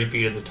within 30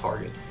 feet of the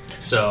target.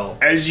 So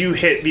As you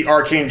hit the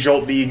arcane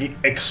jolt, the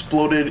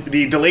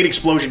delayed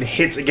explosion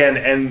hits again,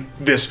 and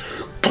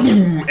this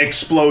boom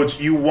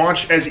explodes. You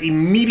watch as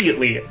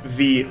immediately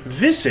the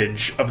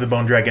visage of the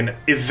bone dragon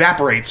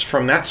evaporates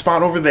from that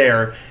spot over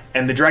there,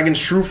 and the dragon's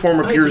true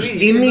form appears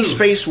in the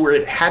space where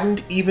it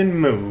hadn't even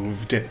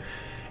moved.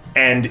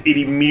 And it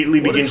immediately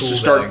begins to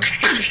start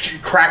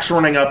cracks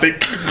running up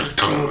it,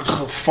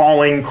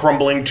 falling,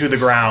 crumbling to the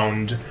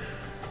ground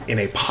in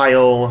a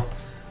pile,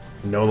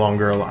 no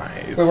longer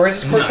alive. Wait, where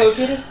is this corpse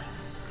located?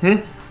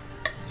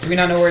 Do we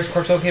not know where his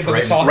corpse located? But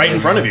we saw Right in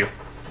front of you.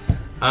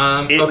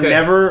 It okay.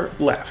 never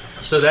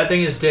left. So that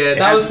thing is dead.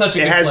 That was such a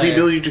good It has the plan.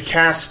 ability to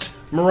cast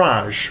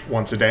Mirage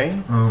once a day.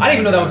 I didn't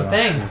even know that was a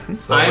thing.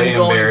 I'm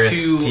going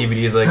to.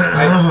 TBD's like,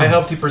 I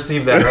helped you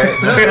perceive that,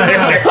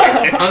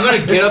 right? I'm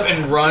going to get up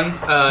and run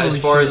as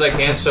far as I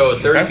can. So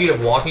 30 feet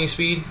of walking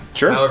speed.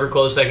 Sure. However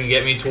close I can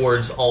get me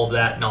towards all of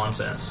that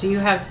nonsense. Do you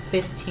have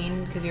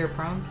 15 because you're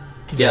prone?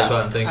 Yeah, that's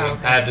what I'm thinking. Oh,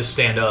 okay. I have to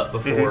stand up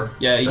before.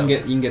 Yeah, you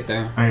can get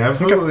there. I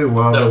absolutely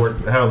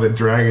love how the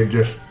dragon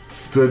just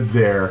stood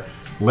there,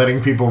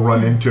 letting people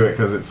run into it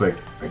because it's like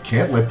I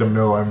can't let them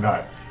know I'm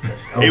not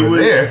over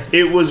there.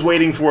 It was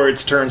waiting for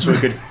its turn so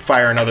it could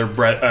fire another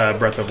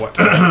breath of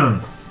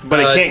weapon. But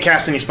it can't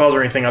cast any spells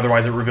or anything,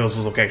 otherwise it reveals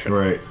its location.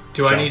 Right.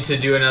 Do I need to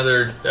do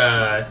another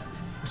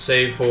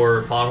save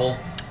for pothole?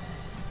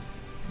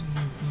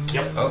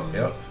 Yep. Oh,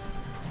 yep.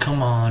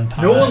 Come on,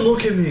 Pod. No one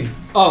look at me.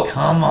 Oh,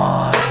 Come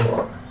on.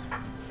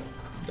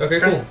 Okay,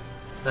 cool.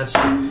 That's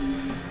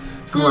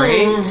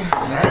great.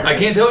 I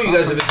can't tell you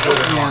guys if it's good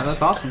or Yeah, not.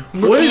 that's awesome.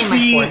 What is at my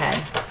the forehead.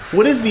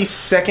 what is the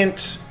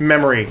second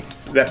memory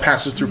that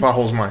passes through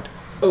Pothole's mind?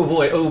 Oh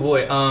boy.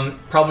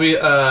 Probably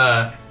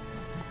the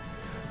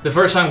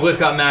first time Glyph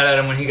got mad at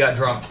him when he got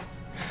drunk.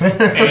 And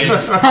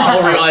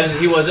Pothole realizes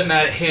he wasn't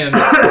mad at him,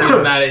 he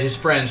was mad at his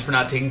friends for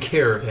not taking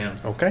care of him.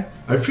 Okay.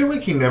 I feel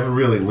like he never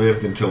really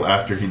lived until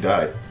after he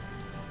died.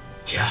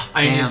 Yeah.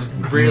 I just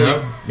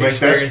really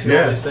experiencing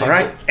all these things. All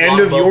right, end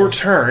of your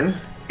turn.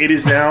 It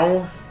is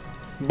now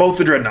both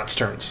the Dreadnoughts'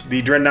 turns.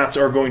 The Dreadnoughts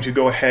are going to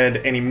go ahead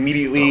and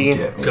immediately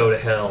go to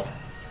hell.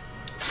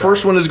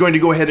 First one is going to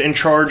go ahead and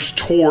charge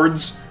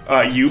towards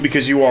you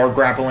because you are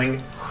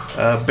grappling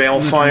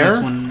Balefire.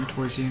 This one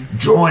towards you.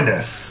 Join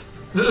us.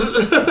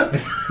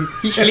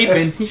 He's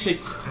sleeping. He's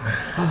sleeping.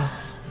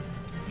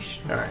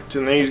 Alright,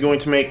 and then he's going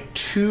to make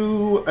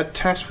 2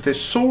 attacks with his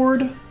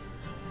sword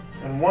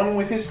and 1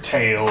 with his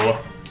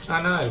tail.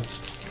 I know.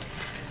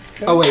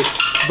 Okay. Oh, wait,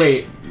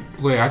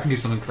 I can do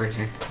something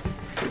crazy.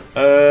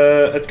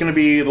 It's going to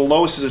be, the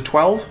lowest is a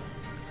 12.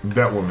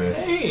 That will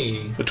miss.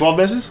 Hey. The 12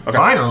 misses? Okay.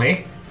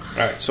 Finally.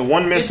 Alright, so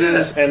 1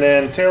 misses, and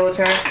then tail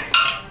attack.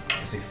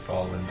 Does he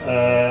fall into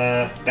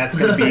That's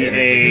going to be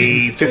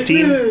a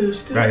 15.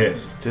 That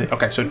hits.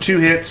 Okay, so 2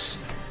 hits.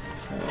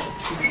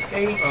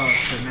 2d8. Oh,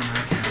 shit, never mind.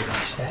 I can't do that.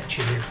 That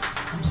cheer.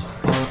 I'm sorry.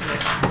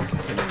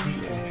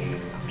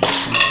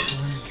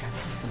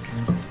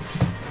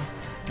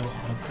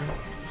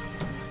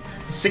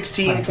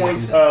 16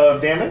 points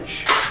of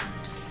damage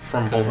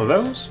from both of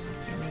those.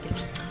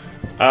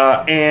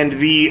 And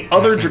the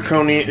other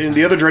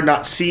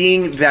Dreadnought,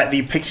 seeing that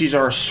the pixies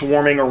are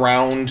swarming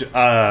around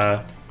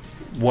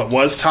what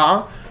was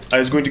Ta,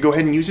 is going to go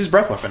ahead and use his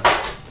breath weapon.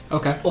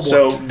 Okay.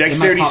 So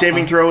dexterity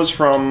saving throws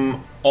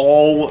from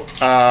all of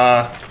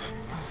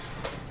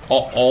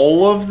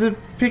the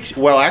pixies.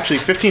 Well, actually,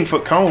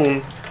 15-foot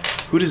cone.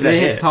 Who does that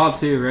hit? It hits Ta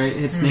too, right? It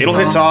hits Snake. It'll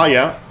hit Ta,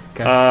 yeah.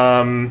 Okay.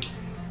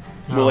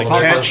 Will it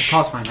catch?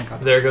 Ta's fine. I got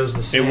that. There goes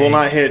the snake. It will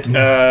not hit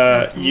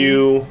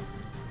you.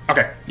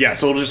 Okay, yeah,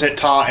 so it'll just hit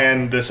Ta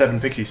and the 7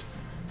 pixies.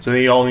 So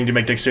they all need to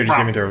make dexterity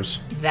saving throws.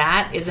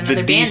 That is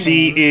another The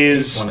DC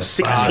is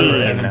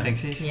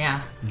 16.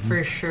 Yeah,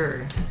 for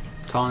sure.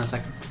 Ta in a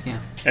second. Yeah.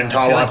 And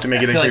Ta will have to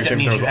make a I feel like dexterity that saving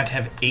means throw. you have to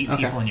have 8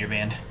 people in your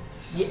band.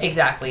 Yeah,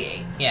 exactly 8.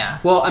 Yeah.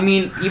 Well, I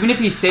mean, even if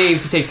he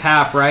saves, he takes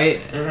half, right?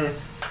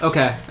 Mm-hmm.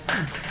 Okay.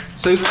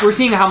 So we're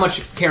seeing how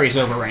much carries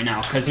over right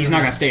now, because he's not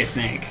going to stay a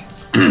snake.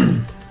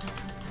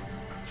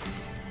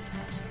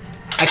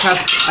 I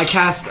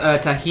cast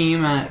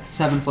Tahim at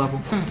 7th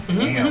level.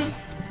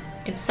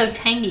 It's so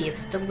tangy.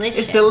 It's delicious.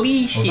 It's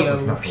delicious. Oh, that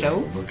was not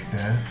look at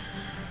that.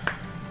 I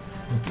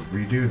have to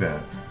redo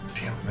that.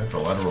 Damn, that's a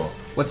lot of rolls.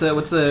 What's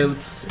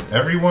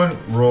Everyone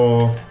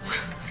roll.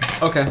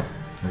 Okay.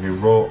 Okay,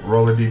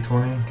 roll a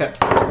d20. Okay.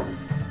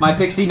 My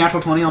pixie,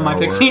 natural 20 on my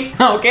That'll pixie.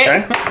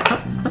 Okay.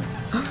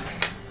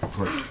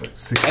 Plus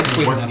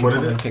 16. What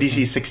is it?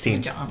 DC 16.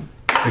 Good job.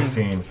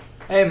 16.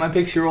 Hey, my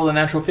pixie rolled a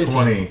natural 15.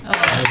 20. I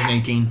have an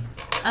 18.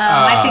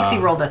 My pixie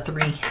rolled a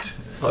 3.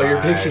 Oh,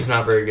 your pixie's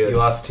not very good. You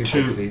lost 2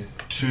 pixies.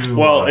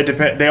 Well, it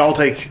depends. They all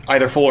take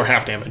either full or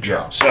half damage.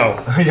 Yeah.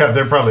 So yeah,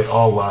 they're probably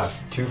all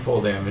lost. 2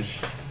 full damage.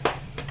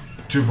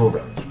 2 full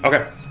damage.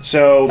 okay.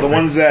 So the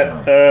ones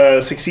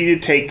that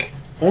succeeded take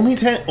only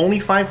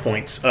 5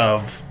 points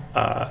of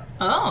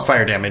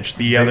fire damage.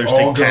 The others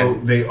take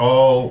 10. They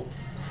all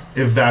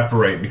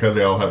evaporate because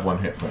they all have 1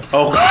 hit point.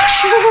 Oh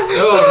gosh.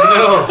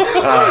 Oh no.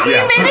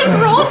 Yeah. You made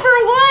us roll for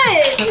what?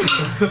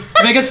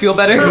 Make us feel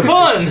better. For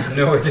fun.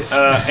 No, it is.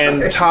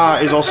 And Ta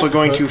is also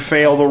going to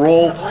fail the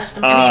roll. As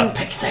the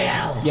Preston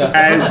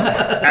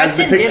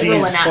did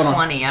roll a pixies nat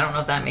 20. I don't know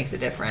if that makes a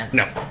difference.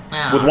 No.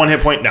 Oh. With 1 hit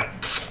point, no.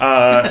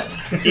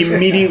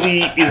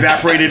 Immediately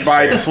evaporated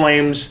by the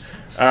flames,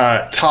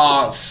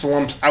 Ta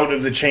slumps out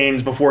of the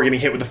chains before getting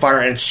hit with the fire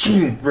and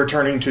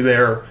returning to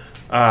their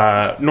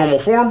normal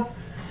form,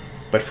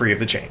 but free of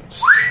the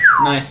chains.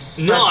 Nice.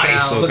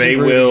 Nice. So they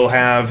will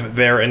have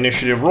their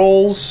initiative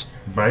rolls,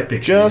 Bye, Pixie.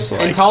 just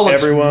like And Ta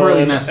looks everyone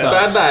really messed up.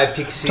 else. Bye bye,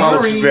 pixie. Ta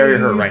looks very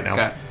hurt right now.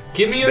 Okay.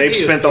 Give me your They've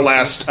deals, spent the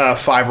pixie. last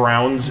 5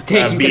 rounds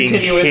Taking being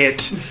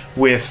continuous- hit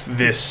with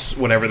this,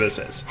 whatever this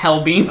is.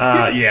 Hellbeam.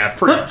 Yeah,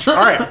 pretty much. All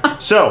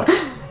right, so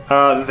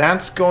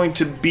that's going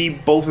to be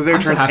both of their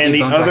I'm so turns, happy and the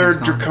Bone other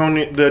Dragon's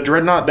gone. the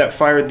dreadnought that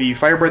fired the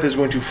fire breath is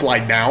going to fly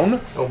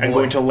down Oh, and boy.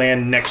 going to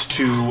land next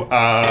to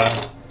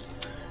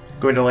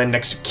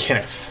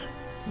Kenneth.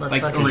 Let's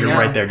Like, fucking Because you're go.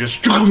 right there,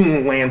 just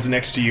lands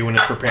next to you and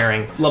is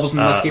preparing Levels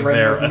musket right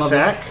their in the muzzle.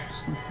 attack.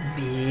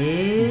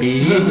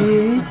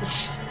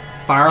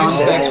 Firearm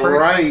All expert.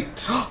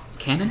 right,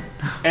 Cannon.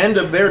 end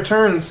of their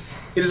turns.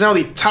 It is now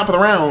the top of the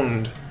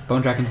round.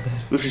 Bone Dragon's dead.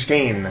 Lucius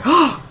Kane.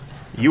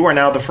 You are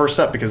now the first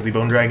up because the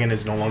Bone Dragon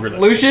is no longer there.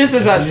 Lucius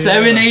is at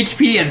 7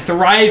 HP and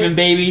thriving,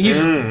 baby. He's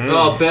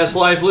Oh, best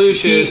life,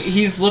 Lucius.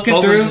 he's looking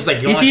Fulton's through. just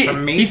like, "You he, want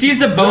some meat?" he sees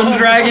the Bone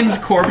Dragon's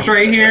corpse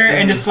right here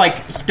and just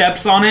like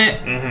steps on it,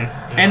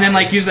 and then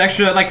like uses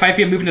extra like 5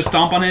 feet of movement to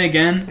stomp on it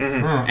again,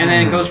 and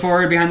then goes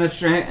forward behind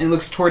this and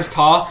looks towards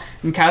Ta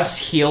and casts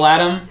heal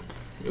at him.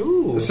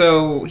 Ooh.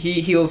 So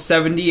he heals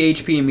 70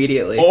 HP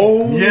immediately.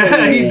 Oh,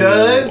 Yeah, he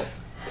does.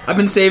 I've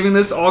been saving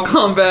this all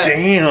combat.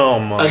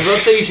 damn. I was about to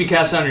say you should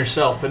cast it on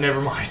yourself, but never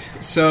mind.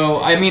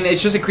 So I mean,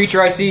 it's just a creature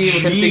I see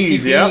within 60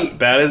 feet. Yep,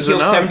 that is heals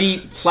enough. 70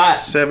 flat.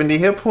 70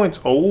 hit points.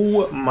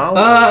 Oh my!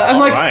 I'm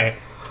like- right.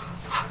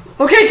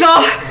 Okay,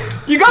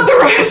 Ta, you got the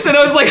rest. And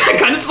I was like, I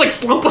kind of just like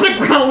slump on the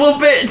ground a little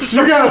bit. And just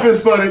You got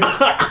this, buddy.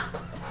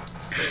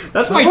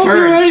 That's my You're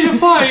turn. ready to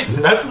fight.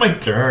 That's my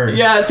turn.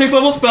 Yeah, 6th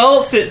level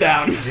spell, sit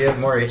down. Does he have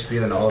more HP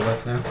than all of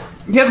us now?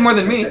 He has more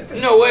than me.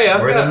 No way.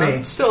 More than me.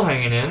 I'm still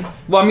hanging in.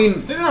 Well, I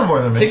mean, He's not more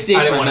than me. 68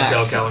 I didn't my want to tell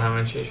max. Calvin how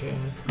much HP.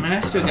 I mean, I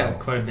still got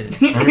quite a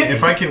bit. I mean,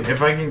 if I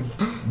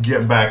can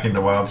get back into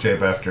wild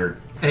shape after.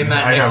 Hey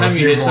Matt, I next have a time you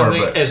few hit more,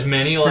 something, but as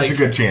many there's like a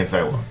good chance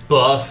I will.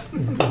 buff,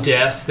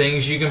 death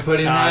things you can put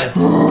in that,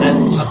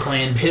 That's my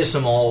plan. piss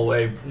them all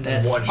away.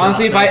 That's One shot.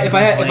 Honestly, if I had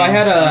I'm a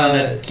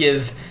gonna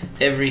give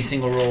every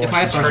single roll. if I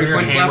had Turn sorcery your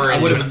points left, hammer I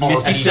would into have an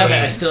Misty RPG. Step. I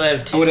still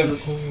have 2 I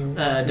would've-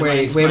 divine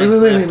Wait,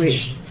 smites left.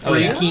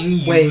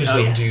 freaking Wait. use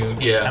them,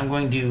 dude. Yeah. I'm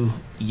going to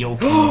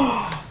yoke him.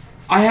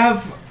 I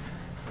have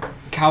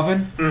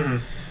Calvin.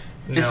 No,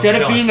 Instead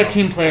of jealous being a though.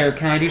 team player,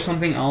 can I do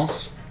something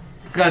else?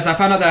 Because I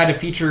found out that I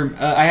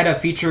had a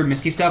feature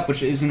Misty Step,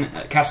 which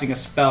isn't casting a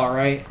spell,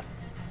 right?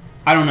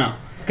 I don't know.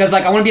 Because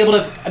like I want to be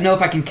able to know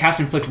if I can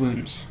cast Inflict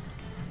Wounds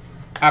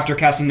after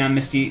casting that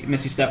Misty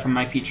Step from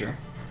my feature.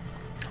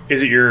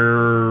 Is it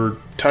your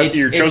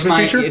chosen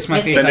my, feature? It's my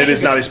Misty feature. Then it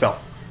is not a spell.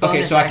 Okay,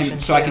 Bonus so I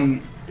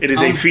action, can. It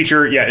is a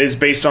feature. Yeah, it is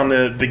based on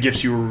the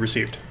gifts you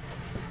received.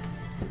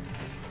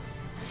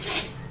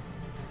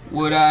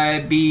 Would I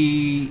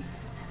be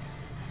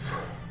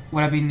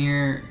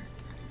near?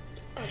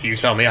 You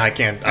tell me. I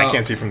can't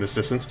Oh. see from this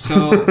distance.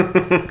 So,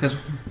 because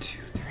 1, 2,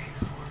 3,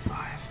 4,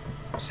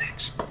 5,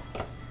 6,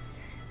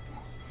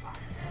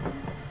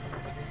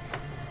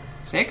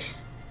 6,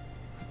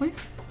 I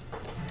believe.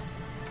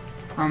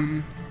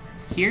 From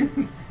here.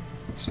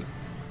 So,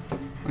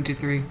 1, 2,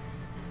 3.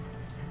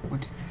 1,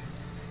 2, 3.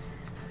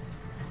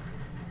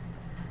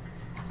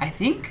 I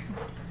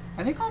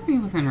think I'll be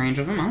within range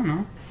of him. I don't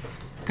know.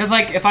 Cause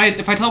like if I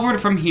teleported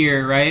from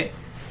here, right?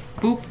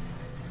 Boop,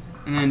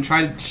 and then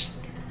try to.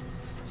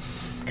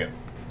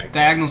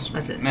 Diagonals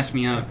mess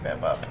me up.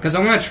 Them up. Because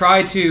I want to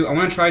try to.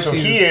 So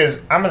he is.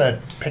 I'm gonna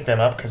pick them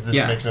up because this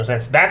Yeah. makes no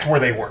sense. That's where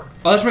they were.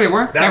 Oh, that's where they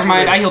were. That's Never where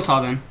mind. they I were. heal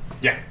Taw then.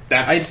 Yeah, I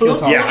that's still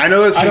talk. yeah. I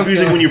know that's I don't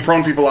confusing feel- when you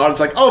prone people out. It's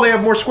like, oh, they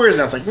have more squares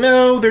now. It's like,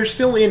 no, they're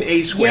still in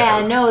a square.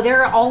 Yeah, no,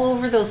 they're all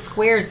over those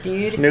squares,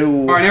 dude. No.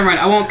 All right, never mind.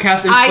 I won't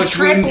cast I Inflict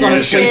trip Wounds on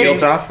his Shit, Lucius.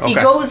 heal top? He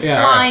Okay. goes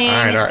Yeah, flying.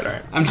 All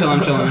right. I'm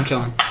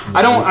chilling.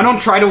 I don't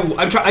try to.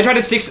 I try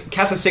to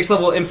cast a 6th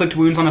level Inflict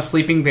Wounds on a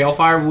Sleeping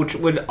Balefire, which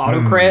would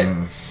auto crit,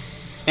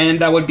 and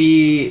that would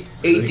be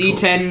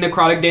 8d10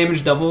 necrotic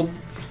damage doubled.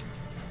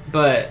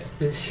 But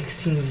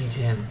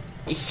 16d10.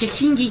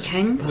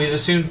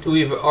 16d10.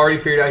 We've already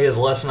figured out he has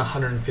less than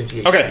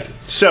 150 HP. Okay,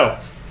 so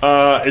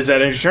is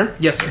that your turn?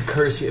 Yes, sir.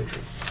 Courtesy of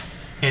Drew.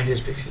 And his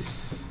pixies.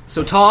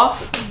 So Taw,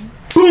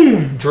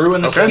 Drew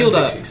and the Okay. Healed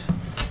up. pixies.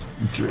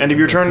 End of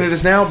your turn. It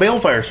is now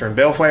Balefire's turn.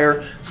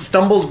 Balefire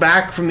stumbles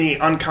back from the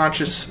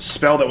unconscious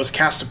spell that was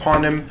cast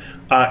upon him,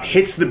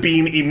 hits the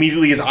beam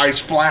immediately. His eyes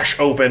flash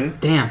open,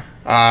 damn.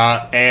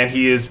 and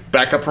he is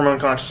back up from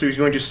unconscious. So he's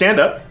going to stand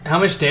up. How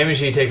much damage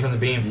did he take from the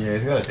beam? Yeah,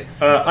 he's got to take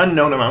some.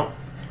 Unknown amount.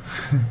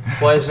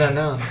 Why is that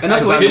known? Enough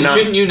to I'm not-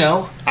 Shouldn't you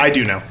know? I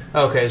do know.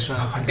 Okay, so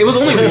It was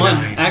only one,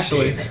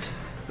 actually. It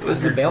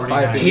was the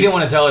Balefire. he didn't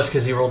want to tell us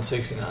because he rolled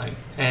 69,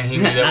 and he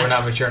knew that we're Nice.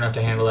 not mature enough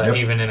to handle that, Yep.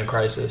 even in a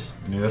crisis.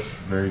 Yep,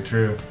 very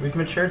true. We've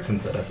matured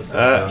since that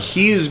episode.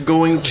 He is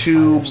going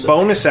to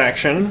bonus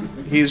action.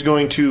 He's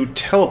going to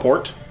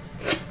teleport.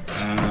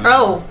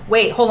 Oh,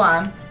 wait, hold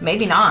on.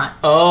 Maybe not.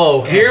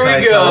 Oh, here we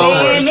Inside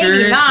go. Maybe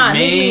creatures not.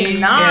 may- Maybe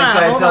not.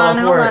 Inside Hold on.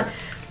 teleport.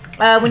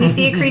 When you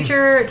see a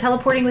creature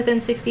teleporting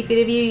within 60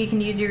 feet of you, you can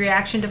use your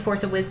reaction to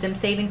force a wisdom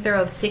saving throw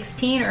of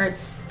 16, or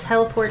its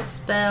teleport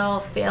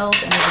spell fails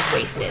and it is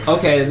wasted.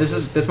 Okay,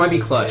 this might be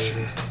clutch.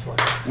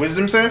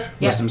 Wisdom save?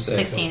 Yep, Wisdom save.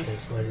 16.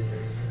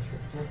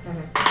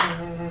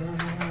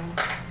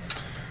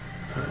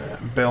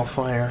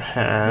 Balefire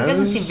has. It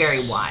doesn't seem very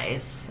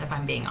wise, if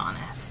I'm being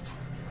honest.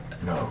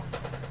 No.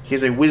 He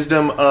has a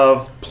wisdom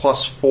of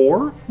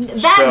 +4. That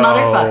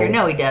motherfucker.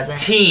 No, he doesn't.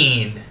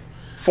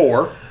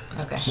 4.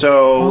 Okay.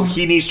 So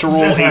he needs to roll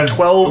Zeph a has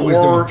 12 a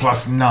wisdom or of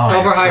 +9,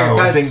 12 or higher, so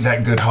I guys. think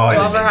that good hard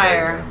 12 is or in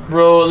higher. favor.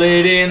 Roll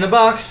it in the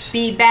box.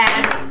 Be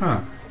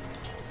bad.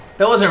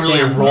 That wasn't really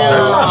a roll. No.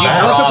 You I was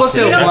dropped supposed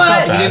to- it. You know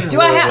what? You didn't Do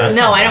I roll have? it.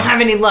 No, I don't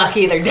have any luck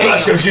either. Damn.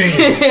 Flash of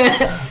genius.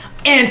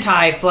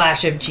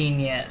 Anti-flash of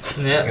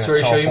genius. Yeah, Gonna sorry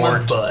to show you my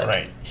teleport butt.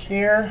 right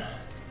here.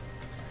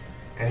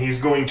 And he's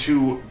going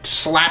to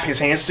slap his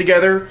hands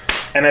together,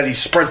 and as he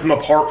spreads them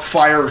apart,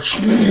 fire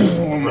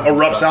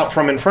erupts out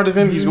from in front of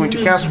him. He's going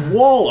to cast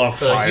Wall of I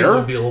feel like he Fire.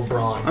 would be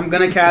LeBron. I'm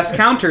gonna cast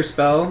Counter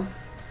Spell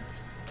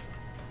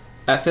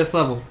at 5th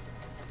level.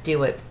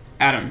 Do it.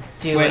 Adam.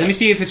 Do Wait, it. let me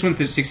see if it's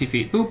within 60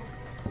 feet. Boop,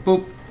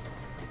 boop,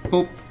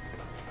 boop,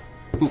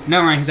 boop.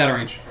 Never mind, he's out of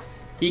range.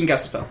 He can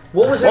cast a spell.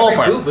 What was Wall every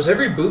fire. boop? Was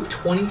every boop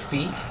 20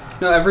 feet?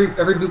 No, every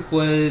boop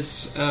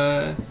was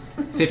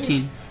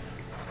 15.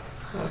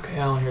 Okay,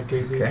 I only heard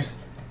 3 boops.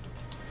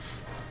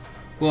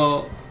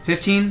 Well,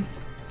 15,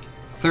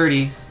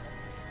 30,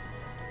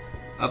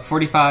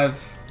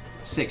 45,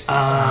 60.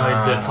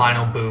 The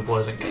final boop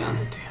wasn't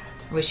counted. Damn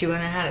it. Wish you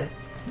wouldn't have had it.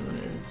 You would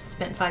have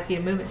spent 5 feet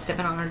of movement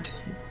stepping on a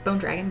bone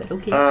dragon, but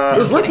okay. It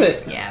was worth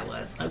it. Yeah, it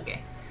was.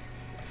 Okay.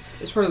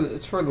 It's for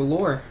the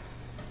lore.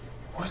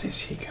 What What is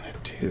he gonna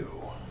do?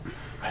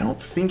 I don't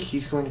think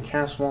he's going to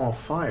cast Wall of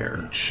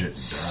Fire. Shit.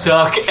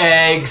 Suck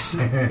eggs.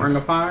 Ring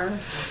of Fire.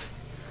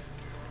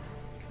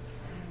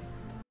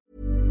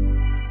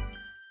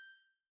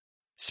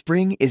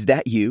 Spring, is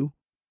that you?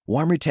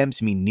 Warmer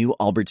temps mean new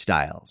Allbirds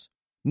styles.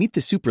 Meet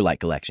the Superlight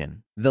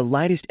Collection, the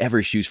lightest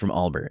ever shoes from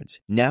Allbirds,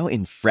 now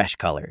in fresh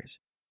colors.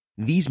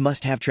 These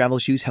must-have travel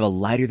shoes have a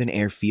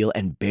lighter-than-air feel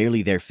and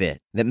barely their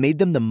fit that made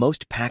them the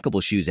most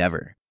packable shoes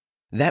ever.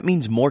 That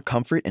means more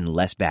comfort and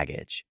less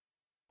baggage.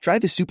 Try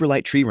the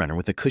Superlight Tree Runner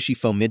with a cushy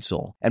foam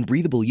midsole and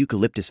breathable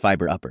eucalyptus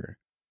fiber upper.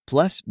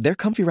 Plus, they're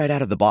comfy right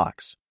out of the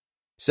box.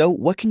 So,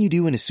 what can you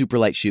do in a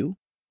Superlight shoe?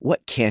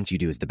 What can't you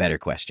do is the better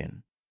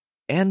question.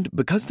 And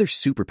because they're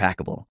super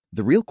packable,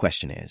 the real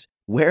question is,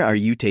 where are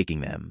you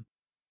taking them?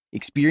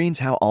 Experience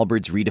how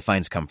Allbirds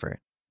redefines comfort.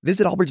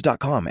 Visit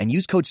allbirds.com and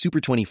use code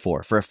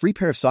SUPER24 for a free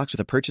pair of socks with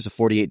a purchase of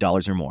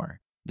 $48 or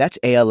more. That's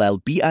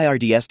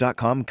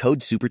ALLBIRDS.com, code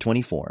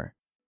SUPER24.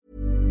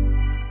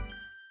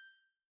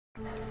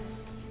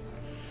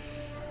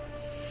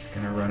 He's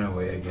gonna run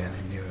away again,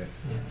 I knew it.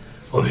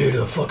 I'm here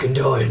to fucking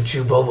die and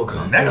chew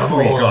bubblegum. Next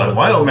week on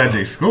Wild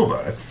Magic School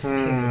Bus. Duck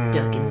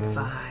and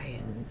Fi.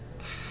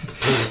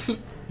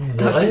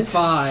 Duck and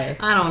Fi.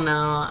 I don't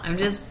know. I'm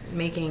just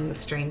making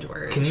strange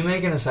words. Can you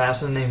make an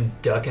assassin named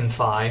Duck and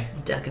Fi?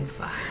 Duck and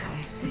Fi.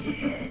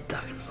 Yeah,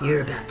 Duck and Fi.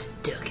 You're about to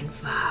duck and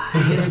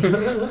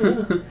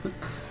Fi.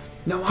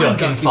 No,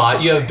 Duck and Fi.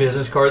 You have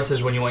business cards that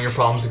says when you want your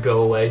problems to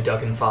go away,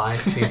 Duck and Fi,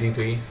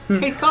 CCP.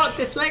 He's got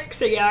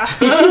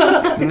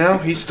dyslexia. No,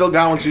 he's still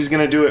got one, so he's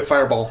going to do it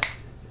Fireball.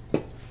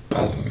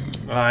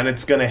 And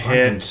it's going to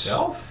hit...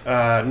 himself?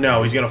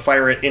 No, he's going to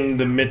fire it in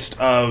the midst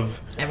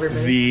of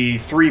Everybody? the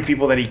 3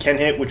 people that he can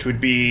hit, which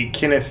would be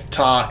Kenneth,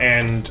 Ta,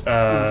 and...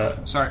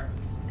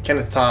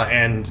 Kenneth, Ta,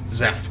 and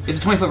Zeph. It's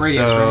a 20-foot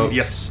radius, so, right?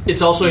 Yes.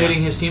 It's also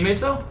hitting his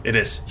teammates, though? It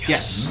is.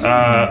 Yes.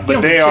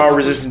 But they are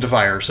resistant to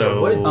fire,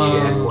 so... What a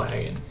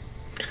jagwagon.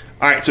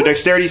 Alright, so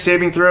dexterity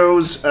saving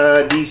throws,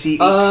 DC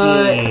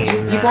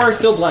 18. People are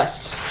still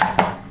blessed.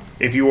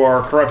 If you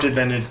are corrupted,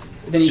 then it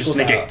Then just equals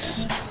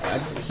negates.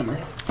 I'd put it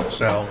somewhere.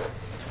 So...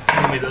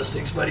 Give me those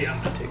things, buddy.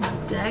 I'm gonna take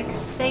them. Dex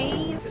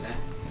save.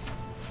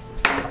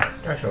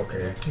 That's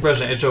okay.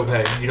 President, it's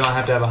okay. You don't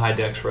have to have a high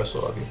dex for us to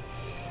love you.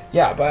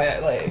 Yeah,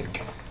 but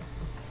like,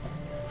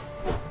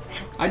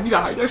 I need a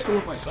high dex to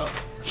love myself.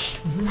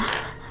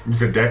 You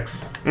said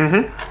Dex?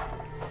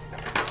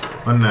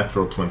 Mm-hmm.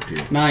 Unnatural 20.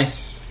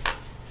 Nice.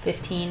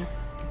 15.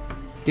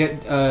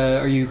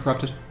 Are you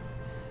corrupted?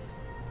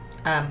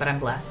 But I'm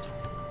blessed.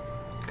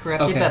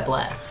 Corrupted Okay. but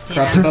blessed. You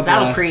Corrupted know? but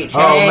That'll blessed. preach.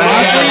 Oh, Hey, man.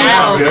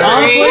 that'll That's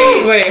good. preach.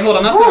 Honestly, wait, hold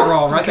on. That's not a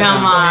roll, right? Come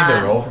Do I need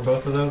on. to roll for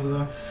both of those,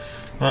 though?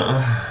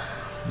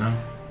 No.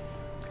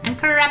 I'm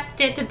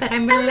corrupted, but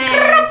I'm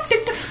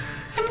blessed.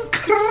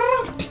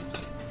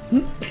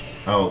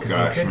 Oh 'Cause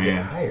gosh, you could get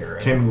man.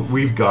 higher, right?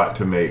 We've got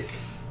to make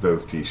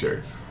those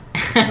t-shirts.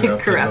 Corrupted but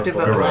Corrupted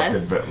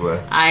blessed. but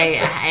blessed.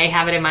 I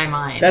have it in my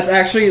mind. That's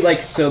actually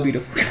like so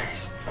beautiful,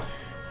 guys.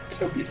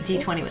 So beautiful.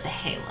 D20 with a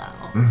halo.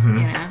 Mm-hmm.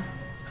 You know?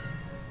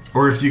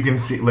 Or if you can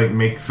see, like,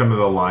 make some of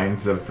the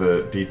lines of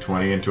the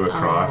D20 into a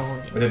cross.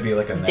 Would it be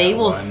like a nat They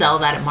will one? sell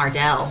that at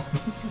Mardell.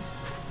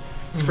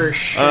 For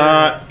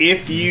sure.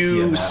 If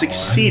you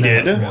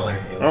succeeded... Oh, I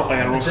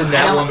gotta roll It's for a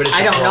nat one, but it's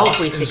I a don't know if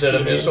cross we instead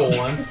of just a succeeded.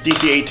 1.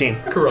 DC 18.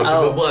 Corrupted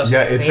but blessed.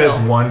 Yeah, it Fail.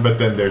 says 1, but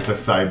then there's a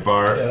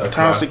sidebar. Ta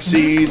across.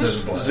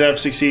 succeeds, Zev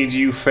succeeds,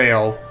 you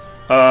fail.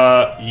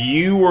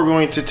 You are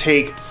going to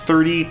take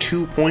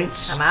 32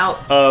 points I'm out.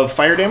 of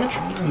fire damage.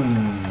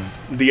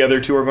 The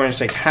other 2 are going to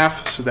take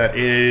half, so that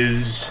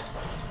is...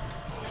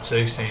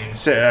 16.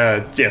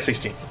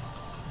 16.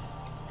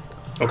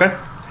 Okay.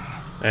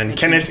 And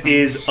Kenneth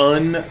is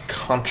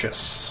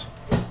unconscious.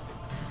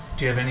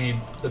 Do you have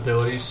any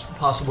abilities,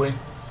 possibly?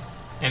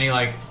 Any,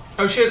 like,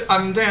 oh shit,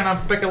 I'm down,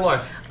 I'm back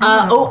alive.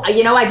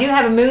 You know, I do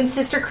have a Moon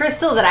Sister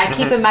crystal that I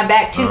keep in my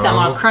back tooth. I'm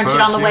gonna crunch it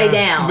on the way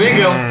down.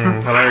 Bingo.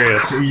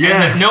 Hilarious.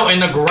 Yes. No, in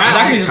the ground.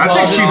 actually just I think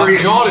causes she's her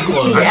being- jaw to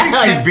close. I think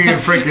she's being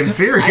freaking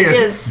serious. I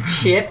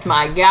just chipped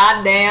my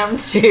goddamn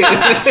tooth. All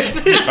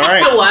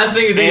right. The last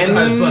thing you think is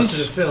I End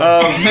busted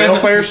a film.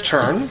 Balefire's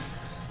turn.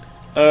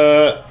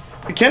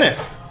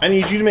 Kenneth, I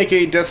need you to make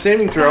a death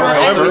saving throw. So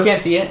we However, can't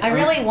see it. I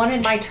really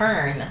wanted my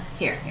turn.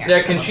 Here.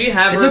 Yeah, can she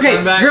have It's her okay.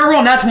 turn back? You're gonna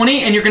roll nat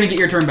 20, and you're gonna get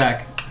your turn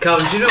back.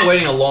 Calvin, she's been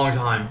waiting a long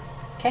time.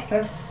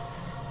 Okay.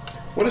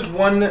 what is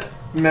one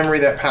memory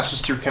that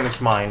passes through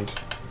Kenneth's mind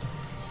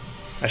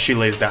as she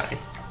lays dying?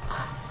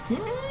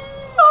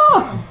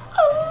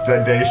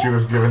 That day she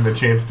was given the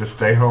chance to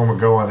stay home and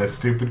go on this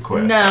stupid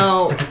quest.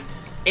 No,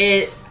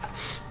 it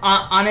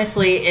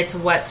honestly, it's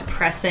what's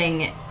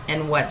pressing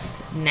and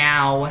what's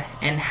now,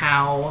 and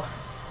how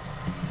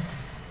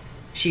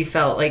she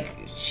felt like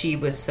she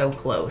was so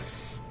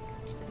close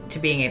to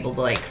being able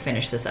to like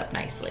finish this up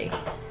nicely.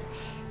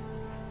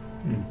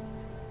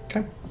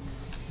 Okay.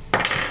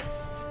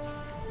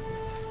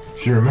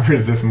 She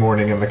remembers this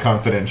morning and the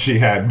confidence she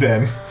had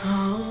then.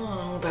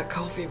 Oh, that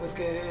coffee was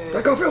good.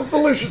 That coffee was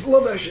delicious.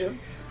 Love that shit.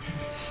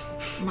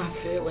 My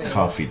feelings.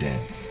 Coffee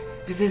dance.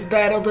 If this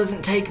battle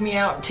doesn't take me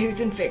out,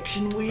 tooth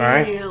infection will. All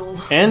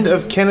right. End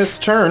of Kenneth's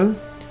turn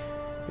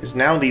is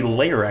now the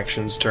layer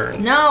action's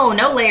turn. No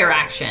layer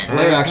action.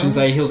 Layer actions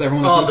that heals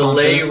everyone that's the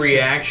lay unconscious.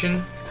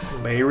 reaction.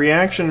 Lay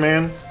reaction,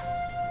 man.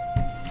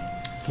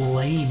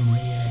 Lame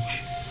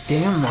reaction.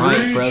 Damn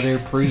right, brother.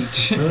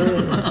 Preach.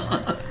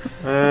 It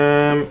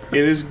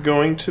is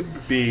going to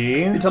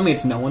be... You tell me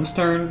it's no one's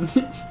turn?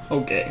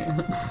 Okay.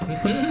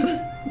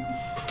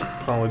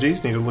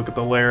 Apologies, need to look at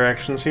the layer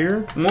actions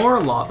here. More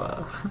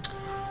lava.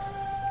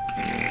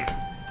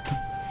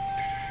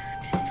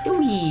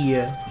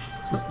 Ooh.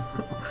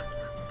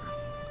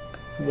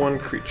 One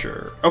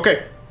creature.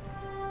 Okay.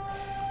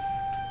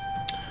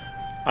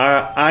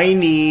 I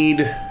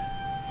need...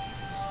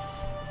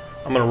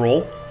 I'm going to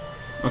roll.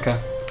 Okay.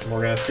 And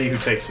we're going to see who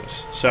takes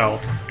this. So,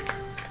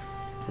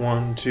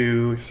 1,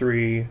 2,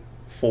 3,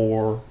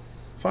 4,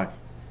 5.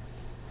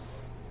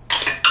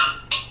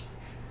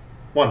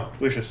 1,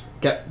 Lucius.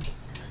 Okay.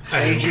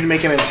 I need you to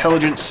make an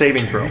intelligence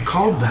saving throw.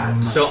 Called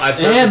that. So I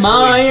Am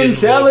I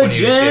purposely didn't look when he was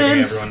giving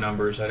intelligent? everyone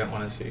numbers. I didn't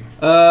want to see.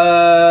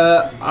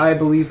 I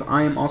believe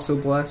I am also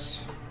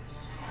blessed.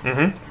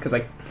 Mm-hmm. Because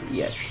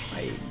yes,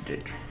 I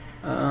did.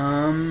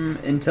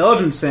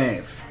 Intelligence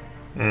save.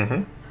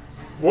 Mm-hmm.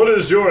 What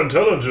is your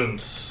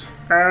intelligence?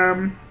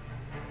 Not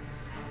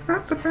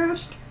the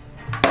best.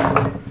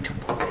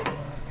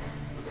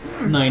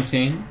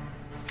 19.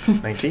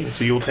 19.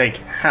 So you'll take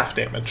half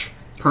damage.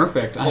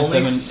 Perfect. I Only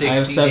have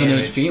 7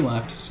 damage. HP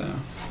left, so.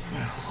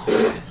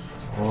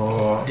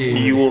 Dude.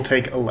 You will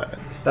take 11.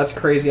 That's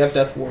crazy. I have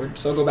Death Ward,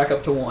 so I'll go back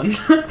up to 1.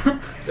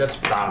 That's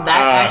bad.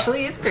 That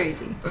actually is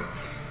crazy.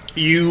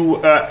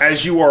 You,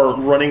 as you are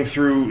running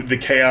through the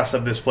chaos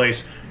of this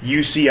place,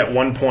 you see at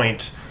one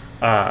point,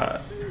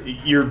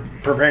 you're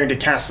preparing to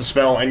cast a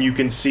spell, and you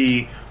can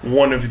see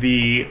one of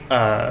the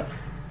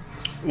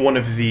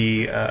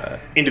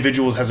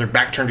individuals has their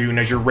back turned to you, and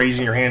as you're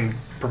raising your hand,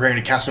 preparing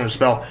to cast another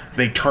spell,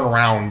 they turn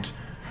around.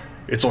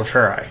 It's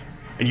Orferi.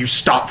 And you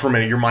stop for a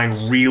minute, your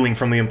mind reeling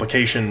from the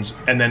implications,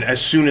 and then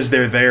as soon as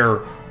they're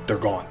there, they're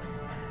gone.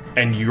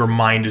 And your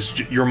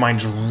mind's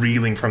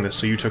reeling from this,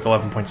 so you took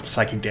 11 points of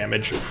psychic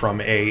damage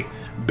from a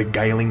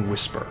beguiling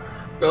whisper.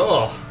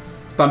 Oh.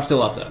 But I'm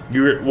still up, though.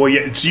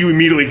 So you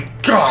immediately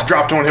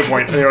dropped 1 hit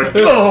point, and you're like,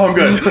 oh, I'm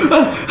good.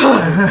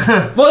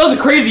 Well, that was a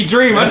crazy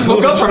dream. I just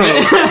woke up from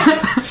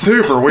it.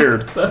 Super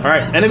weird. All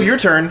right, end of your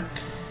turn.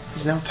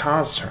 It's now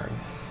Ta's turn.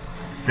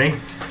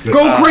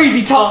 Go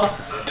crazy, Ta!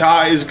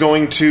 Ta is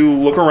going to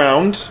look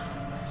around,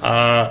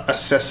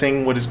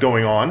 assessing what is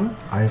going on.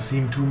 I have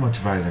seen too much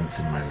violence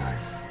in my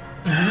life.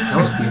 That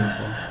was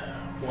beautiful.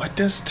 What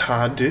does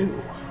Ta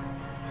do?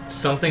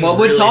 Something. What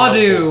would really Ta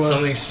helpful. do?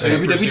 Something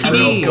super, WWTD. super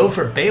helpful. Go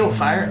for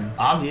Balefire,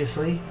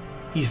 obviously.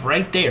 He's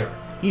right there.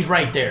 He's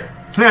right there.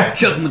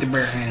 Shove him with your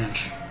bare hands.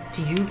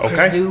 Do you Okay.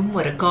 presume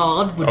what a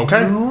god would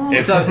Okay. do?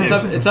 If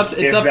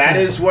that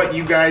is what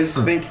you guys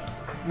think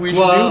we should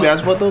Well- do,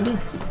 that's what they'll do.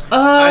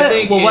 I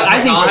think well, what if I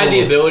think- Ta had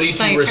the ability It's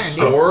not to your turn,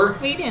 restore,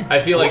 What are you doing? I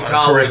feel like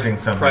Ta would correcting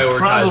something. prioritize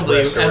Probably.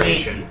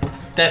 restoration.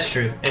 That's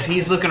true. If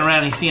he's looking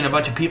around, he's seeing a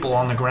bunch of people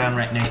on the ground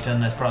right next to him.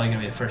 That's probably going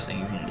to be the first thing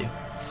he's going to do.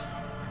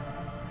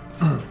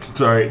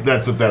 Sorry,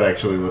 that's what that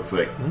actually looks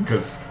like.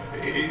 Because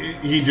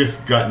he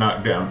just got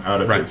knocked down out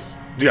of his...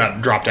 Yeah,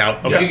 dropped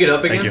out. Did you get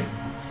up again? Thank you.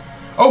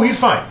 Oh, he's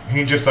fine.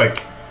 He just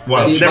like...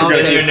 Well, He's Never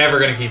gonna They're keep, never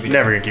going to keep you.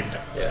 never gonna keep it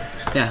down. Yeah.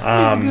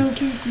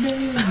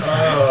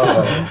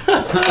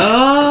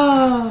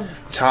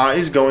 Ta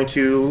is going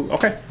to...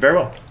 Okay, very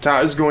well. Ta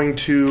is going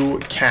to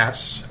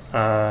cast...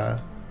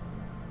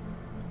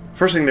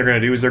 first thing they're going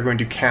to do is they're going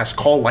to cast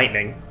Call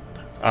Lightning.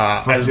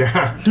 As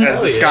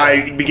the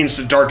sky begins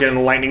to darken and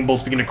the lightning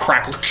bolts begin to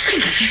crackle.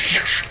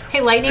 Hey,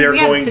 Lightning, They're we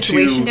have a going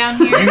situation to... down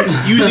here.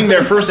 Using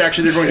their first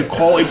action, they're going to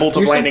call a bolt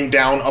of lightning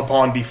down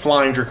upon the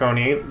flying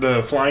Draconian,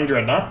 the flying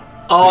Dreadnought.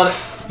 Oh,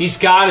 he's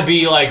got to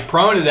be like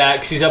prone to that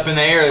because he's up in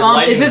the air.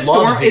 Lightning Is it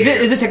storm? loves the Is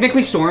air. it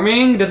technically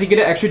storming? Does he get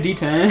an extra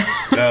D10?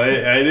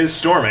 It is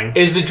storming.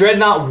 Is the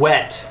dreadnought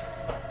wet?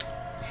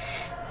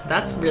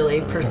 That's really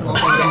a personal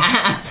thing to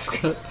ask.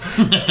 Is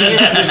the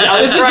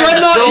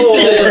dreadnought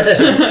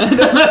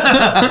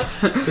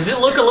Does it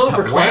look a little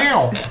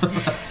verklempt?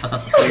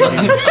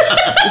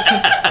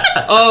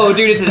 Oh,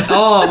 dude, it's it's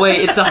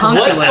the hunky.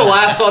 What's the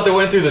last thought that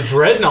went through the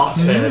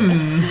dreadnought's head?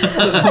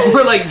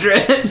 We're like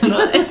dread.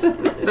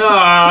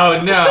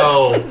 Oh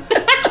no,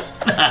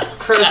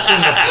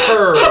 Kristen the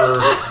purr.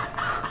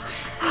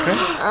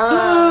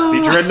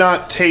 The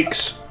Dreadnought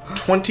takes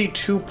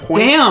 22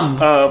 points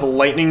Damn. of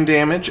lightning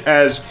damage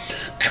as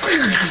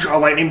a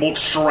lightning bolt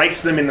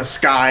strikes them in the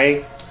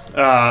sky,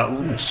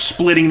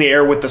 splitting the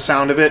air with the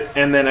sound of it.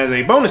 And then as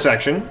a bonus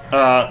action,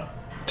 Ta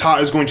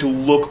is going to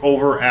look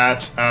over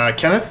at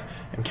Kenneth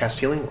and cast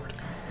Healing Word.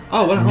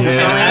 Oh, what? And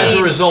as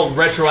a result,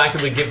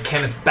 retroactively give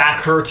Kenneth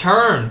back her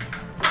turn.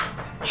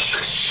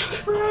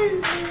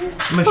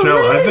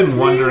 Michelle, I've been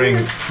wondering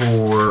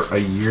for a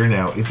year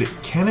now, is it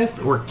Kenneth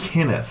or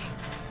Kenneth?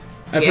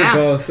 I've heard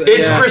both.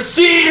 It's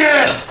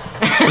Christina!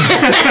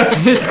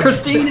 It's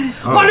Christina.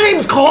 My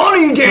name's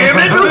Connie, damn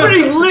it!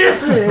 Nobody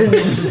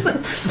listens!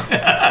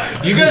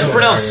 You guys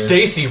pronounce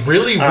Stacy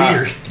really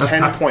weird.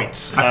 10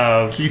 points of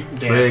I keep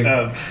saying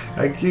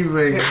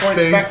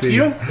back to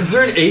you. Is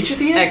there an H at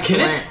the end?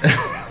 Excellent.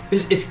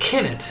 Kennett? It's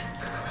Kennett.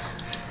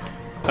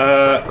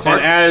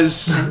 And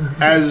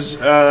as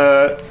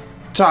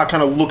Ta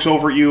kind of looks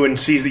over at you and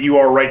sees that you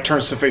are right,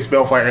 turns to face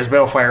Balefire, as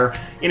Balefire,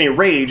 in a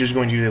rage, is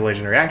going to use a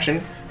legendary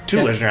action, two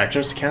legendary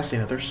actions to cast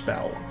another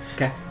spell.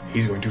 Okay.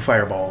 He's going to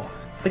Fireball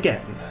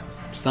again.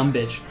 Some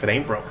bitch. If it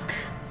ain't broke.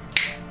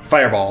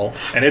 Fireball,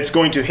 and it's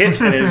going to hit,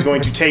 and it is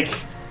going to take...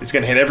 It's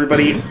going to hit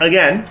everybody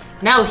again.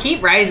 Now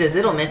heat rises,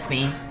 it'll miss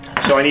me.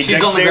 So I need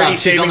She's on the dexterity ground.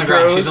 She's on saving the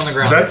ground. throws. She's on the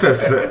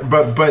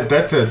ground.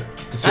 That's a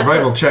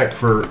survival check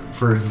for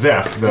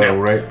Zeph, though,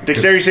 right?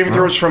 Dexterity saving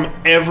throws from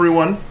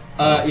everyone.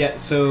 Yeah,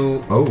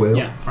 so... Oh, well.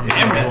 Yeah. From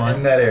everyone.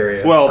 In that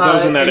area. Well,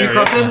 those in that Are you area.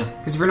 corrupted?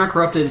 Because if you're not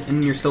corrupted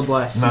and you're still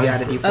blessed, you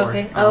add a d4.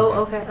 Okay.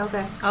 Oh, okay.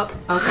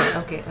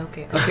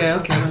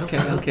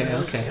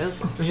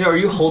 Are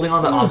you holding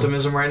on to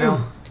optimism right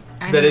now?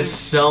 That is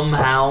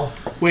somehow...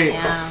 Wait.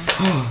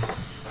 Yeah.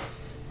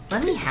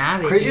 Let me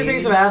have it. Crazy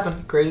things have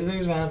happened. Crazy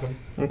things have happened.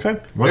 Okay.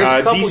 There's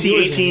a couple DC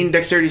yours 18 in.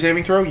 dexterity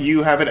saving throw.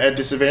 You have it at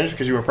disadvantage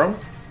because you were prone.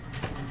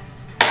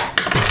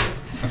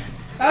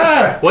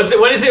 What's it?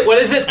 What is it? What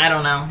is it? I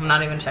don't know. I'm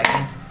not even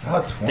checking.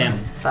 That's Damn.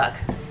 Fuck.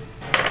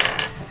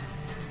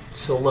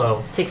 So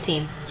low.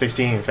 16.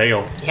 16,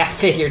 failed. Yeah,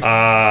 figured.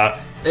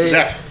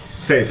 Zeph.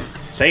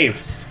 Save.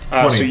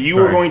 So 20, you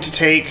sorry. are going to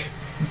take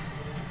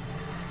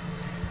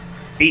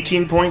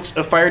 18 points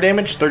of fire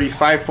damage,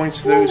 35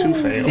 points to those who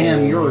fail.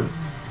 Damn,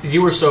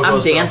 You were so I'm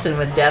close. dancing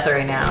with death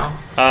right now.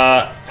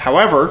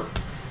 However,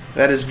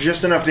 that is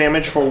just enough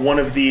damage for one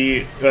of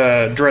the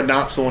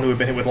dreadnoughts, the one who had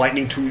been hit with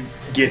lightning, to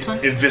get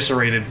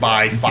eviscerated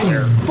by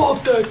fire.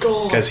 Fuck that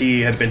guy. Because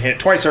he had been hit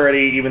twice already,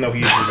 even though he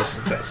is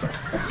resistant to that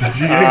stuff. Did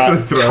you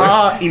actually throw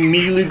Ta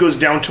immediately goes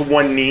down to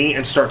one knee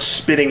and starts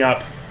spitting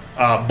up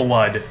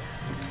blood.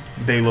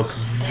 They look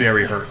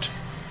very hurt.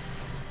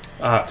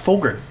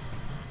 Fulgrim,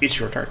 it's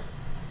your turn.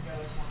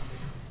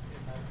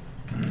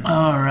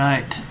 All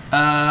right.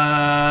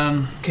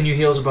 Can you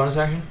heal as a bonus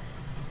action?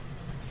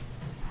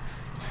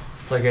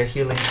 Like a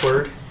healing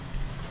word?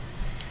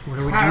 What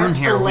are we doing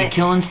here? Are we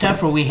killing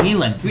stuff or are we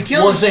healing?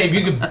 Well, I'm saying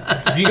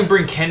if you can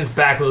bring Kenneth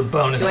back with a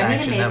bonus Do I need to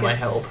action, make that a might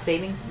help. death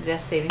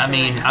saving? I throw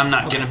mean, right now? I'm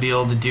not going to be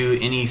able to do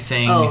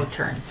anything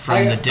turn.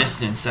 from the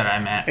distance that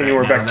I'm at. And right you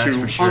were now, back that's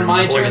to- for sure. On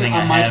my Most turn, everything I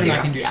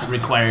have can do something.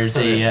 requires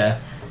a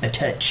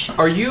touch.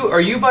 Are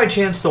you by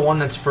chance the one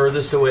that's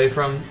furthest away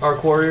from our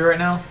quarry right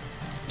now?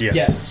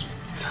 Yes.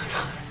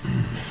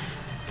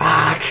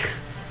 Fuck.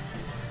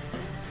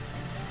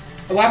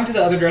 What happened to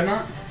the other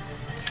dreadnought?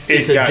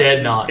 It's a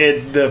dead knot.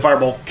 The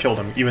fireball killed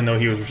him, even though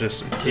he was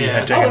resistant. He Yeah.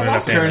 had taken enough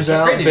damage. Turns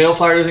That's out great news.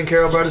 Balefire doesn't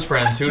care about his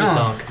friends. Who'd have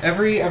No, thunk?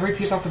 every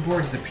piece off the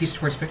board is a piece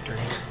towards victory.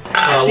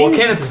 Well, Seems-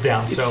 Kenneth is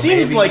down, so It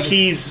seems maybe... like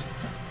he's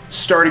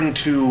starting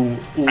to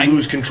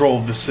lose control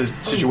of the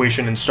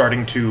situation and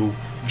starting to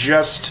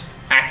just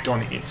act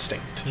on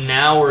instinct.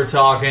 Now we're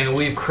talking.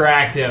 We've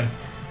cracked him.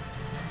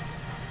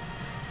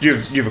 Do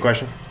you have a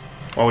question?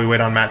 While we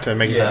wait on Matt to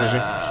make his decision?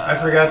 I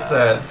forgot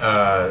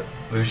that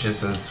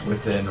Lucius was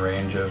within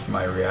range of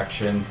my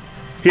reaction.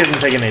 He hasn't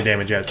taken any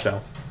damage yet,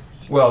 so.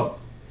 Well,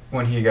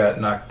 when he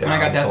got knocked down When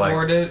I got death to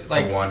warded,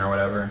 like- to 1 or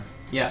whatever.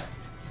 Yeah.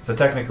 So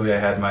technically I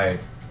had my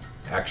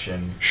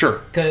action.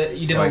 Sure. Cause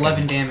you did So I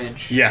 11 can-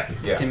 damage Yeah.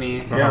 to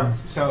me. Yeah.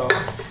 So,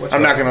 what's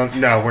I'm up? not gonna.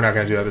 No, we're not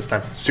gonna do that this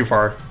time. It's too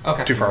far.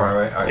 Okay. Too far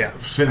away. Alright. Yeah.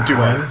 Since Too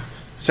when? far.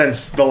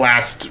 Since the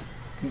last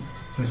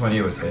When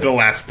he was hit. the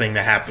last thing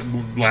that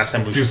happened, last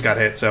time Lucius got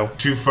hit. So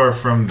too far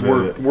from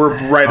the. we're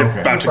right Okay.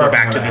 about to Too go far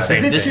back from to the that. same.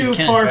 Is it This is too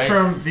Kenneth, far right?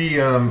 from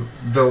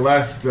the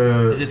last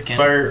this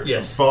Kenneth?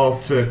 Yes. fireball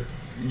to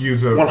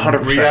use a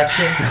 100%.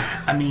 reaction?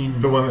 I mean,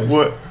 The one that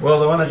What? Well,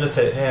 the one that just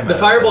hit him. The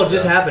fireball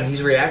just happened.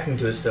 He's reacting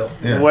to it still.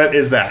 Yeah. What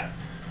is that?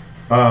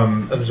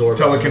 Absorb.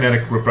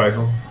 telekinetic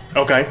reprisal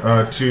Okay.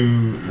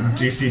 to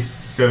DC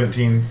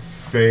 17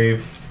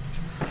 save.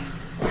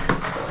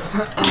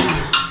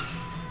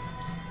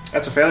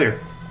 That's a failure.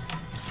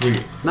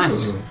 Sweet.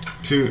 Nice.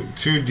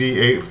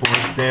 2d8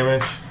 force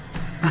damage.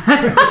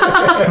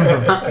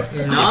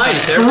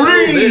 Nice. Every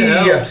little bit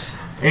helps.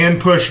 And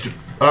pushed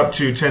up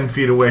to 10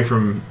 feet away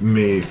from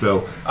me,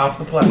 so off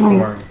the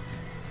platform.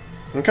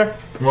 Okay.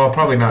 Well,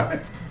 probably not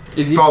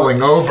Is he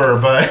falling over,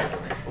 but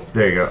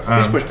there you go.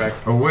 Just push back.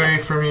 Away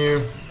from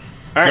you.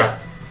 All right.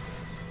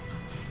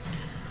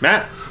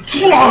 Matt.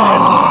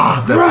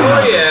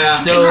 Oh yeah.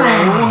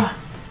 so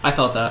I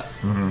felt that.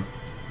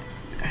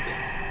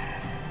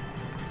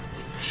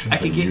 I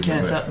could get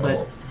Kenneth up,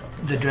 but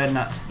the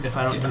dreadnoughts. If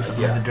I don't do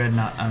something with the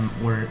dreadnought,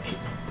 we're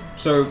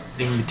So,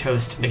 being me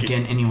toast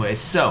again anyway.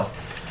 So,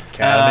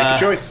 Gotta make a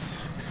choice.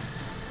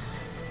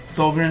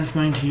 Fulgrim's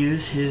going to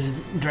use his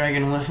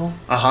dragon whistle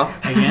Uh-huh.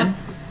 again,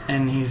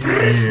 and he's going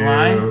to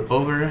fly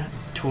over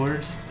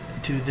towards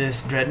to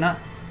this dreadnought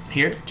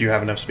here. Do you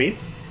have enough speed?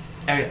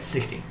 I got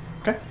 60.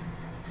 Okay.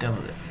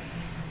 Doubled it.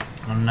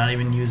 I'm not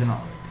even using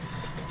all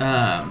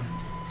of it.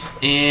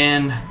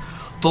 And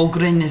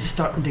Thulgrin is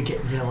starting to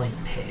get really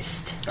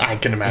pissed. I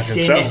can imagine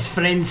He's so. seeing his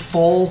friends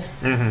fall.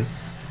 Mm-hmm.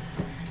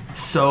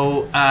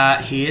 So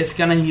he is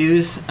going to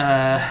use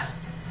one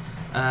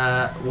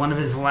of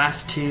his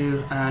last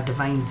 2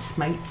 Divine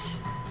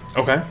Smites.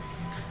 Okay.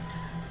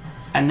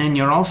 And then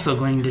you're also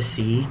going to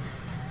see,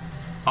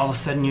 all of a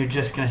sudden you're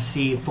just going to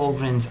see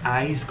Thulgrin's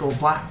eyes go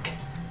black.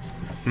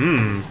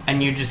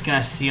 And you're just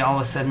gonna see all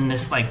of a sudden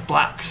this like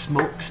black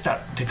smoke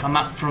start to come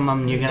up from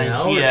him. You're gonna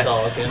see yes,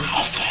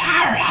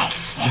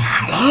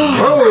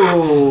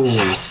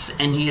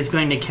 and he is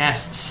going to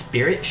cast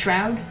Spirit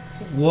Shroud.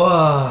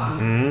 Whoa.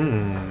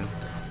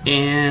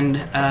 And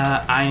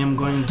I am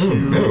going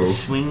to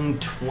swing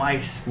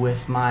twice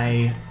with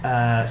my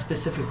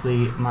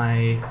specifically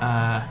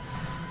my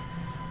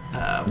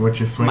what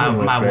you swinging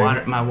with,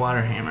 babe? my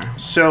water hammer.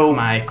 So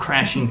my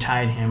Crashing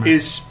Tide hammer.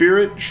 Is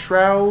Spirit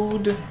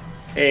Shroud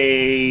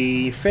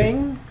a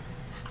thing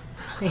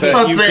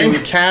that you can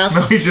cast?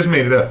 No, he just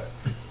made it up.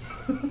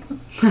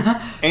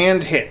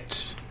 And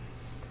hit.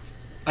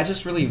 I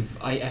just really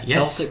I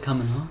Yes. felt it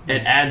coming, huh?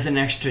 It adds an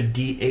extra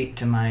D8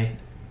 to my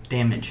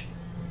damage.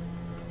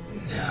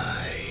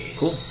 Nice.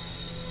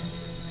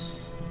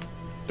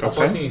 Cool.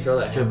 Why can you throw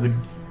that? So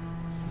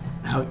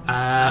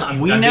I'm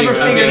we being- never I'm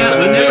figured being out.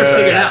 We never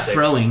figured out sarcastic.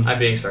 throwing. I'm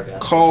being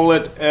sarcastic. Call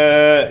it.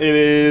 It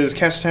is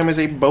cast time as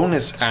a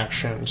bonus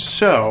action.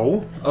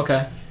 So.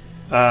 Okay.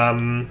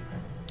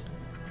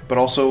 But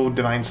also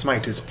Divine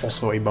Smite is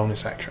also a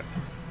bonus action.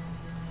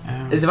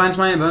 Is Divine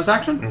Smite a bonus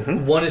action?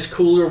 Mm-hmm. One is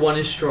cooler, one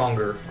is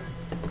stronger.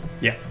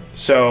 Yeah.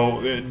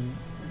 So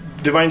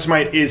Divine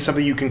Smite is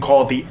something you can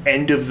call at the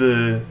end of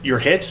your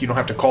hit. You don't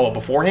have to call it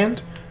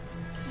beforehand,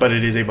 but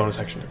it is a bonus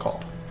action to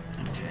call.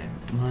 Okay.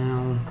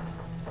 Well,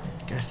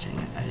 gosh dang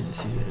it! I didn't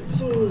see that it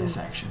was a bonus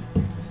action.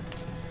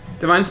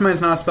 Divine Smite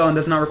is not a spell and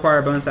does not require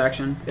a bonus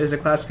action. It is a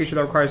class feature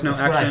that requires no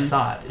That's action. what I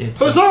thought. It's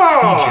Huzzah!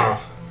 a feature.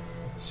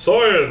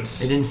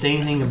 Science. It didn't say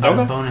anything about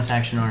Okay. a bonus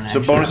action or an So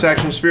action. bonus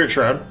action Spirit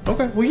Shroud.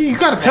 Okay. Well, you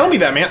got to tell me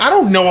that, man. I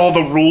don't know all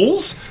the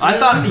rules. I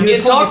thought you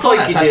It talked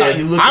like you I thought did.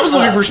 you looked I was it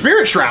looking up. for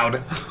Spirit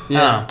Shroud.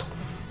 Yeah.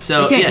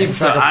 So You can't keep yes,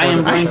 so track of I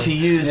am four. going to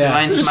use Yeah.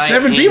 Divine There's Smite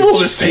 7 and people at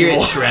this Spirit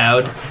table.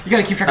 Shroud. You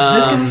gotta keep track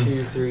of this guy.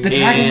 2, 3. The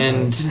dragon.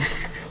 And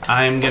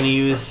I'm going to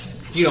use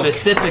You don't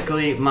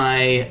specifically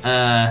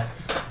my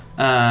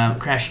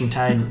Crashing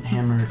Tide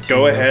hammer. To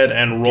Go ahead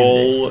and do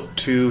roll this.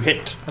 to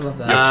hit. I love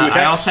that. You have 2 attacks.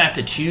 I also have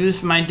to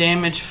choose my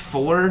damage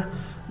for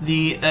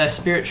the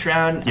Spirit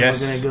Shroud. And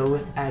Yes. we're going to go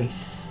with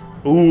Ice.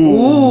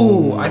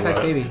 Ooh, Ice Ice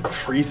Baby.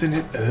 Freezing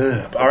it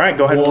up. All right,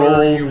 go ahead and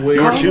roll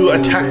your 2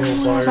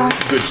 attacks.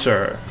 Good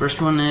sir.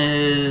 First one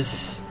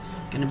is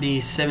going to be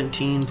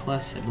 17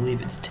 plus, I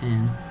believe it's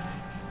 10.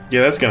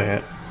 Yeah, that's gonna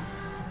hit.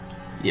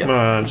 Yep.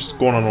 Just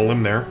going on a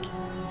limb there.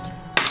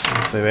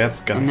 I'd say that's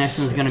And gonna. next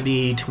one's going to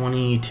be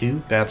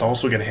 22. That's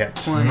also gonna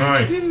hit.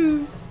 Nice.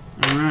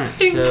 Alright,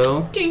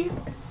 so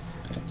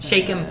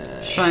Shake him.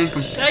 Shank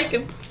him. Shake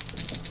him.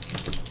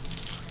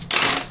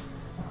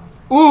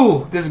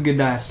 Ooh, this is good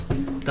dice.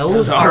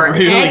 Those are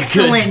really good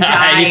excellent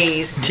dice.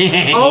 dice.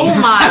 Dang. Oh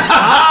my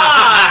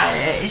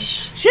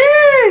gosh.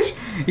 Sheesh.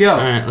 Yo,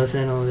 Alright, let's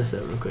add all this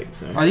up real quick.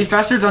 Sorry. are these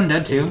bastards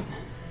undead too?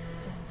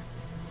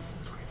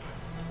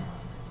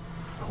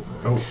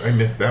 Oh, I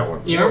missed that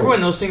one. You remember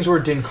when those things were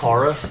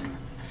Dinkara?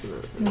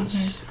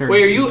 Mm-hmm.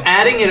 Wait, are you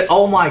adding it?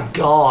 Oh my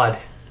god.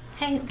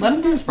 Hey, Let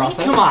him do his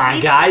process. Come on,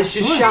 guys.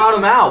 Just shout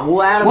them out.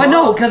 We'll add them What? up.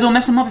 No, because it'll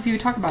mess him up if you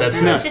talk about That's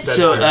it. not. just- That's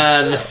So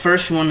fair. the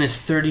first one is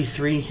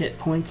 33 hit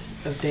points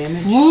of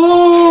damage.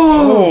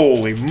 Ooh.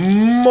 Holy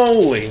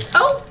moly!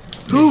 Oh,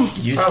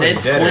 You Probably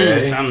said dead, swing, eh?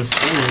 so I'm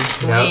swinging.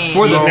 swing.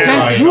 For the Oh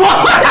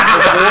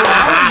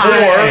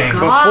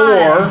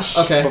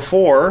pen. Okay.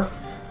 Before,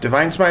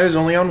 Divine Smite is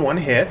only on 1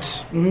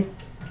 hit.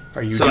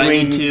 Are you So I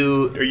doing? need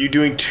to. Are you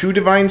doing 2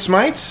 Divine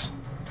Smites?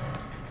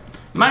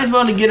 Might as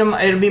well to get him.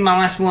 It'll be my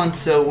last one,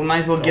 so we might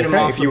as well get him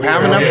Okay, off. if you the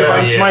have board. enough Yeah,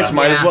 Divine yeah. Smites,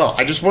 might as Yeah. well.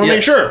 I just want to Yeah.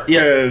 make sure. Yeah,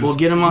 'cause we'll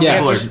get him off Yeah,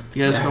 the board. just-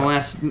 Yeah, that's the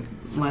last.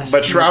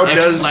 But Shroud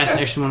does- last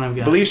extra one I've I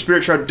got. believe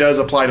Spirit Shroud does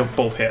apply to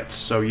both hits,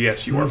 so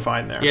yes, you are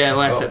fine there. Yeah, it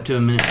lasts up to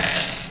a minute.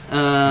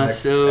 Next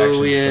So action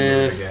we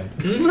is to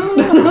move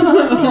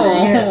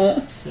have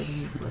again.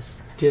 7 plus.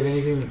 Do you have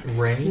anything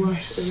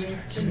ranged?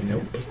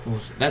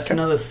 That's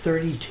another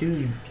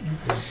 32.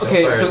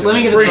 Okay, so let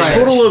me get For a this right.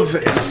 total of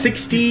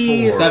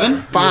 65,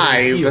 7?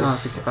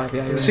 65,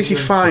 yeah.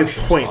 65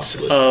 points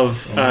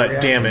of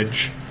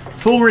damage.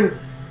 Thulgrin,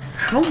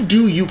 how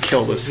do you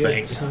kill this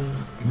thing?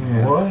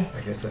 What? I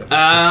guess that.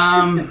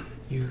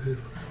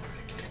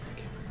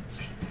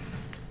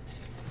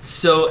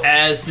 So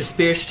as the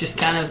spirits just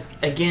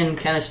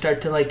kind of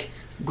start to like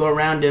go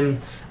around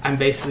him, I'm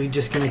basically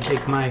just gonna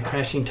take my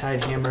Crashing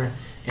Tide hammer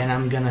and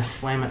I'm gonna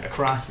slam it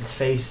across its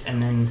face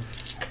and then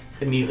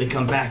immediately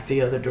come back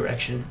the other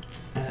direction,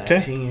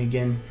 hitting it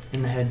again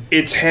in the head.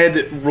 Its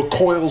head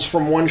recoils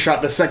from one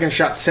shot. The second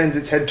shot sends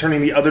its head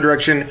turning the other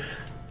direction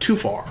too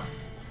far.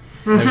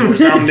 There's a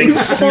resounding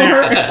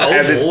snap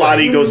as its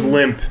body goes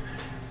limp.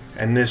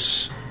 And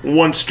this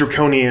once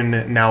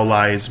Draconian now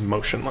lies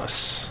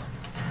motionless.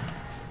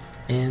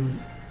 And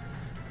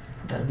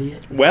that'll be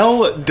it.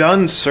 Well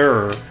done,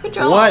 sir. Good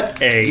job.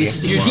 What a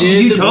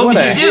You told me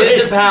to do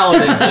Did it. the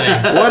paladin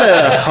thing. what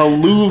a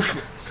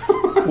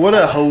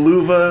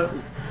haluva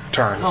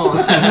turn. Oh,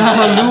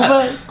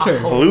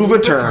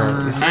 Haluva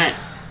turn. Alright.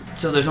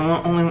 So there's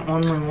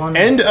only one.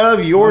 End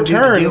of your one dude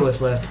to turn. deal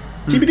with left.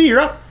 TBD, you're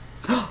up.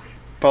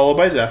 Followed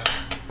by Zeph.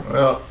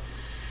 Well,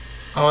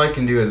 all I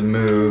can do is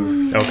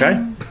move. Okay.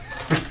 I'm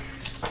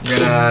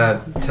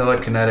gonna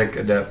telekinetic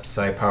adept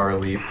psi power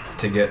leap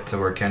to get to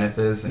where Kenneth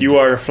is. And You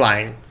are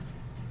flying.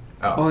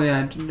 Oh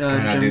yeah, Can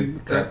I do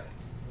that?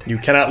 You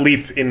cannot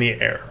leap in the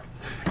air.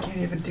 I can't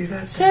even do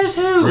that. Says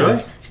who?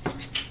 Really?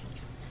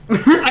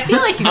 I feel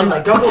like you can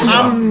like double jump.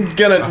 I'm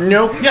gonna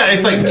nope. Yeah,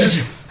 it's like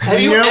just. Have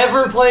you Nope.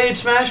 ever played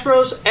Smash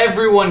Bros?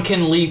 Everyone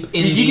can leap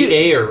in Did you the do-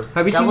 air.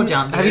 Have you Double seen?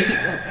 jump, Have you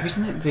dude.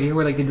 seen that video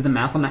where like they did the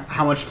math on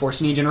how much force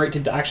you need to generate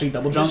to actually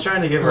double I'm jump? just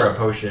trying to give her a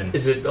potion.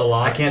 Is it a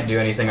lot? I can't do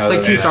anything It's other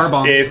like than 2 star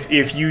bombs.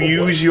 If you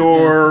use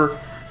your,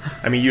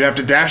 I mean, you have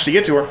to dash to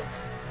get to her.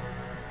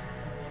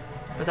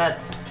 But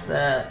that's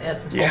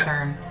his whole Yeah.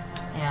 turn.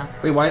 Yeah.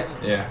 Wait, what?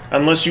 Yeah.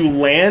 Unless you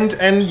land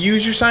and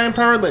use your Scion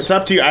power, it's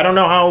up to you. I don't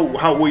know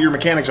how what your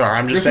mechanics are.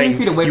 I'm just You're 30 saying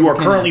feet away you from are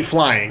Kendall. currently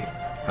flying.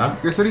 Huh?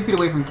 You're 30 feet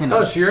away from Kendall.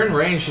 Oh, so you're in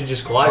range to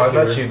just Oh, glide I to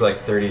thought her. she was like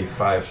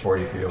 35,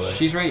 40 feet away.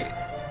 She's right.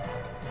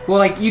 Well,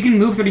 like you can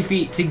move 30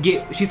 feet to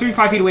get. She's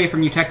 35 feet away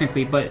from you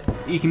technically, but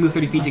you can move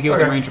 30 feet to get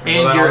within Okay. range of her.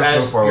 And Well, you're let's go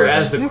as forward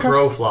the then.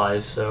 crow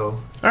flies, so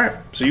All right,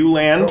 so you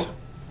land.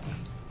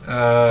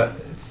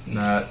 It's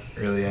not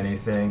really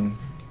anything.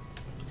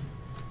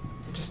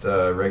 Just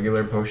a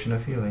regular potion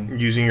of healing.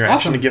 Using your action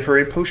Awesome. to give her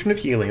a potion of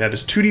healing. That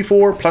is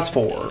 2d4 plus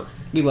 4.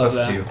 We love Plus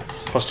that. 2.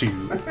 Plus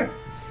 2.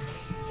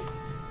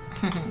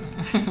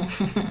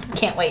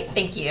 Can't wait.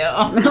 Thank you.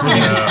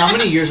 how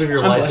many years of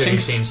your life have blushing. you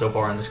seen so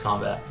far in this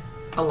combat?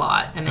 A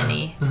lot. A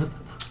mini.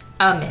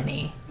 A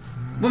mini.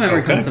 What memory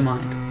Okay. comes to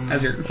mind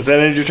as your? Does that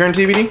end your turn,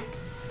 TBD?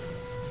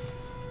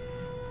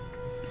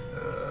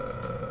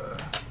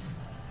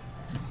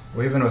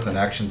 Well, even with an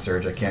action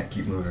surge, I can't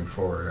keep moving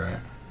forward, right?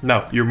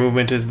 No, your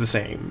movement is the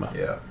same.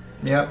 Yeah.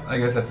 Yep, I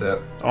guess that's it.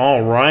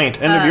 All right,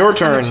 end of your How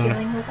turn. much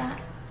healing was that?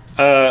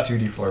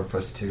 2d4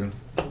 plus 2.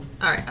 All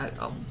right.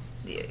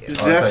 Yeah.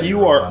 Zeph, thought you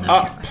you are were on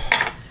up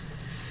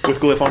with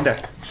Glyph on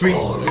deck. Sweet.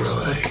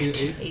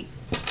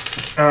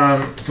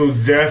 So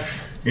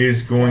Zeph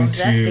is going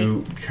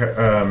to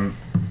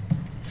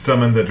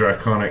summon the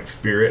draconic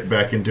spirit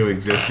back into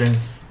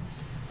existence.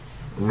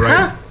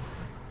 Right. Huh?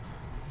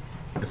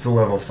 It's a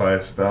level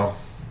 5 spell.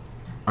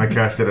 I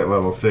cast it at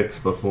level 6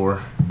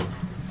 before.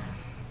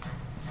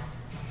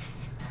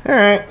 All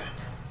right.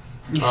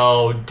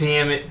 Oh,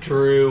 damn it,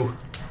 Drew.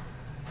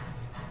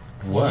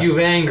 What? You've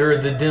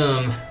angered the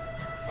dumb.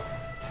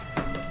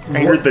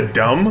 Angered the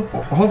dumb?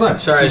 Hold on.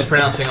 Sorry, I was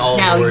pronouncing all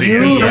Now the words.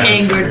 you've Yeah.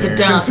 angered the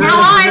dumb. Finish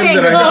Now I've that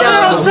angered I have the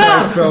a level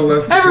dumb. 5 spell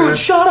left to Everyone,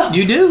 cast. shut up!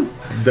 You do?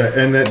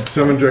 And that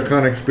summon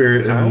draconic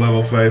spirit is a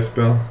level 5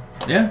 spell.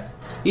 Yeah.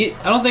 I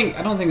don't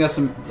think that's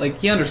some like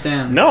he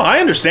understands. No, I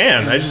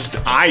understand.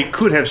 I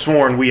could have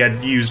sworn we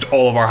had used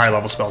all of our high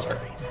level spells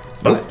already.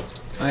 But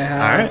I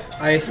have. All right.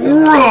 I still.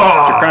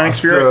 Draconic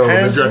Spirit So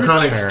has the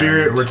draconic returned.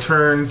 spirit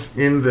returns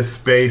in the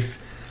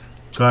space,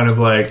 kind of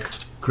like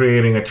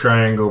creating a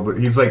triangle, but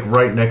he's like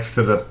right next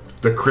to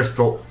the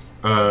crystal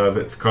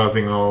that's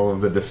causing all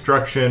of the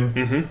destruction.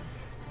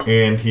 Mm-hmm.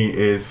 And he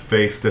is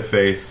face to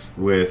face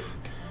with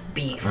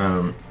Beef.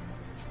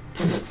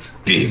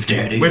 Beef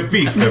Daddy. with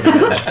beef.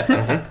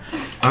 So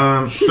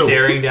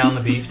Staring down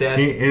the beef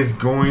daddy. he is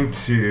going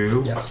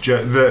to Yes.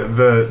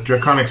 the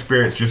draconic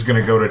spirit's just going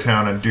to go to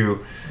town and do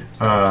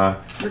We're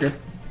good.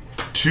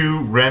 2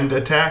 rend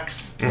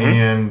attacks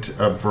and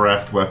a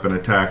breath weapon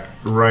attack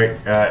right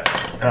at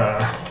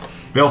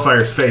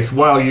Balefire's face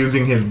while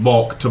using his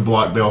bulk to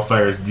block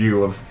Balefire's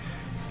view of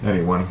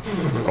anyone.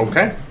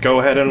 Okay, go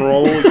ahead and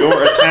roll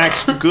your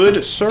attacks,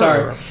 good sir.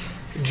 Sorry.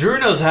 Drew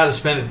knows how to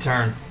spend a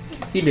turn.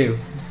 You do.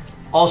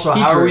 Also,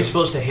 He how are drew. we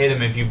supposed to hit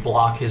him if you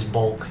block his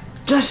bulk?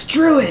 Just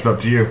drew it. It's up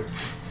to you.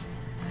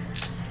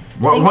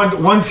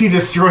 Once he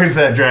destroys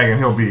that dragon,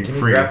 he'll be Can you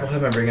free. grapple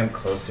him and bring him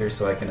closer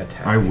so I can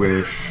attack? I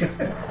wish.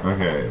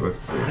 Okay,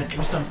 let's see.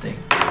 Do something.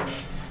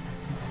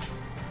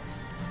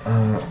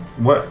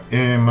 What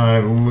am I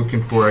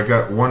looking for? I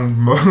got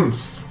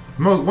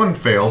one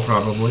fail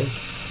probably.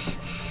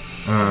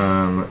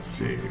 Let's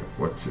see.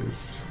 What's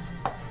his?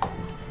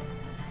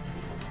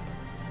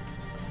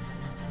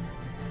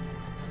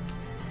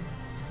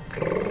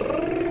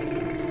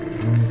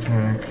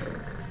 Attack.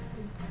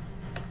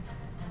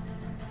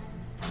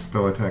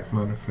 Spell attack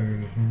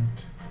modifier to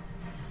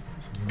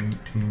hit.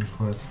 18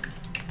 plus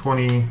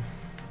 20.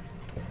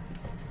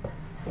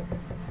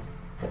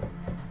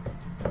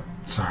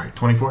 Sorry,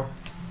 24?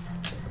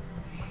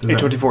 A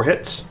 24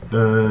 hits.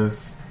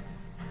 Does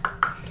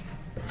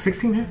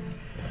 16 hit?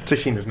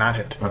 16 does not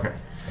hit. Okay.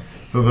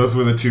 So those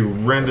were the 2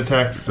 rend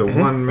attacks. So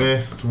 1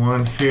 missed,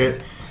 1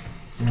 hit.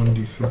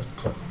 1d6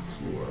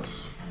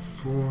 plus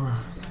 4.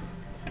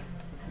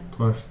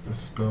 plus the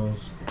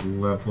spell's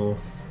level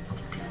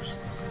of piercing.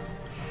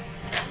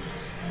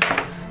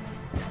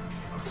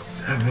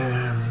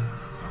 7,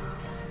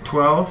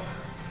 12.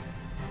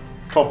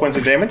 12 points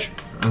of damage.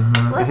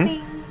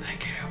 Blessing.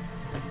 Thank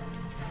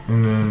you.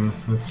 And then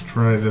let's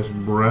try this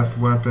breath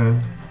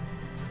weapon.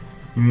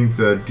 He needs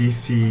a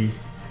DC,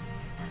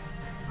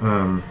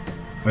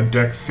 a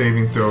dex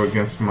saving throw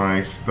against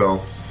my spell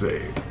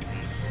save,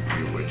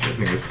 which I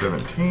think is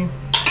 17.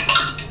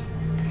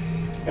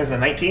 As a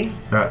 19?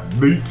 That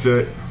beats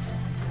it.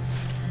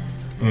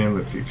 And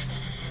let's see.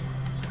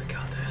 We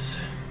got this.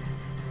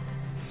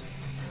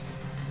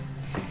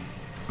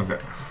 Okay.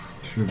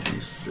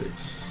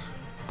 2d6.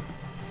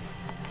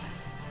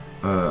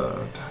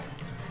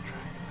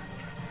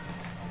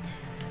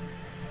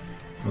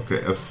 Okay,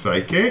 a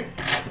psychic.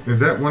 Is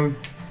that one?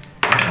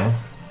 No.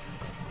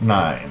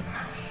 9.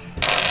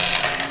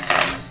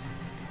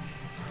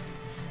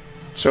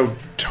 So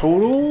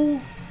total?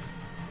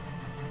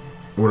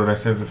 What did I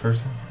say the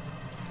first time?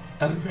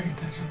 I wasn't paying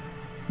attention.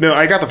 No,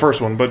 I got the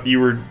first one, but you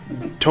were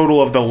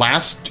total of the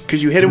last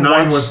because you hit him 9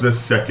 once. was the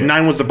second.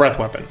 9 was the breath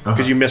weapon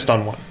because you missed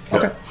on one. Yeah.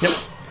 Okay. Yep.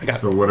 I got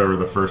it. So whatever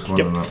the first one.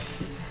 Yep.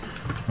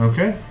 And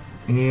okay,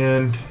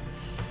 and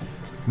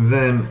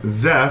then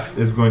Zeph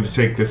is going to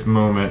take this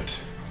moment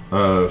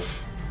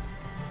of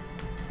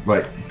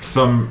like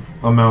some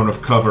amount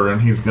of cover, and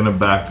he's going to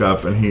back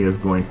up, and he is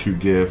going to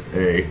give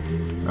a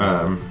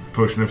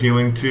potion of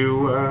healing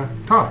to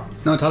Ta.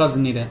 No, Todd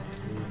doesn't need it.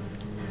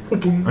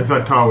 I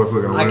thought Ta was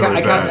looking really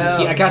I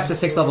bad. cast a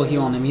 6th level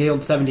heal on him. He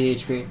healed 70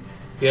 HP.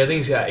 Yeah, I think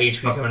he's got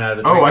HP coming out of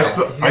his Oh, ring.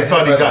 I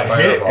thought he got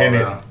hit, and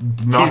it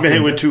knocked He's been hit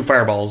him. with 2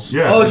 fireballs.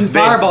 Yeah. Oh, 2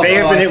 fireballs. They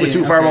have Oh, been I hit with see. 2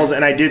 Okay. fireballs,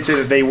 and I did say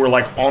that they were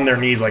like on their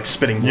knees, like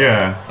spitting blood.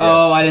 Yeah.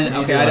 Oh, I didn't.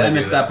 Okay, I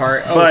missed that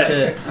part. Oh But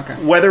shit. Okay.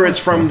 whether it's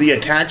from the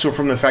attacks or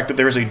from the fact that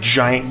there's a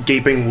giant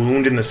gaping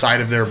wound in the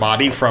side of their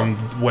body from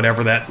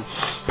whatever that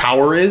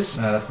power is,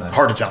 that's not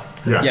hard to tell.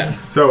 Yeah.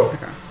 So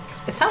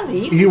It sounds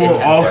easy. he will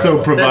It's also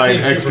terrible. provide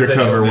That seems extra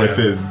superficial, cover yeah. with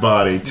his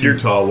body to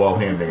Ta while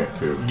handing it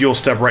to. You'll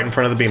step right in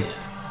front of the beam.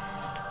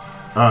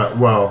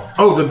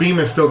 The beam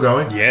is still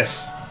going?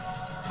 Yes.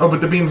 Oh, but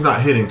the beam's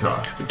not hitting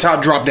Ta.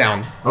 Todd dropped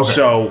down, Okay.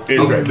 so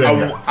is Okay, then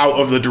yeah. out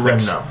of the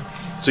direct. Then no.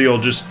 So you'll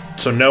just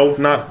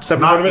not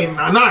stepping in Not front of it.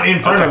 not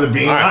in front Okay. of the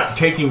beam, All right. not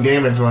taking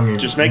damage when you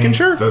Just making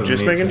sure. doesn't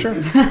Just need making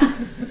to. sure.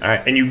 All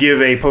right, and you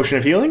give a potion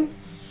of healing,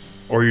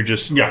 or you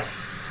just Yeah.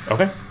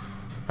 Okay.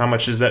 How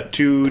much is that?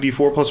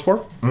 2d4 plus 4?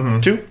 Mm-hmm.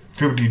 2?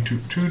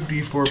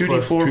 2d4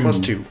 2d4 plus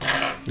 2. You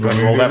want to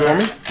me roll to that do for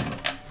me?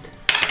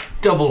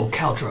 Double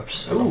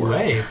caltrops. Ooh,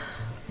 hey.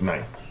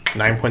 9.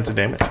 9 points of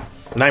damage.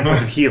 9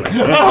 points of healing.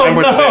 9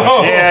 points of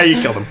damage. Yeah, you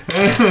killed him.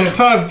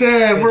 Ta's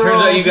dead. It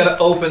turns out you got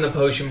to open the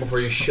potion before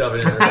you shove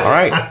it in there. All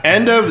right.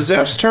 End of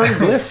Zeph's turn.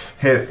 Glyph.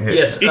 Hit.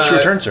 Yes. It's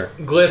your turn, sir.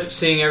 Glyph,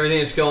 seeing everything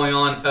that's going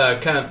on,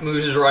 kind of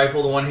moves his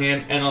rifle to one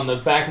hand, and on the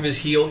back of his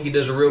heel, he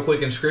does a real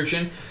quick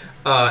inscription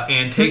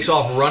and takes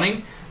off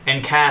running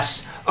and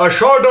casts a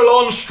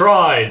Chardalon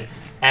Stride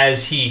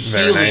as he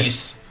Very heelies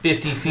nice.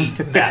 50 feet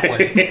that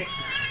way.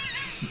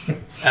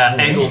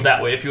 Angled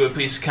that way, if you would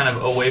please, kind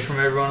of away from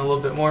everyone a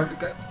little bit more.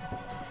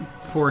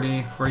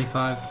 40,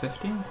 45,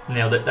 50.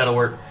 Nailed it. That'll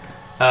work.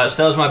 So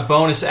that was my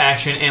bonus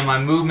action and my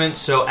movement.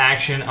 So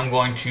action, I'm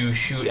going to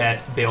shoot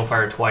at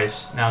Balefire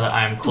twice now that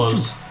I am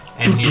close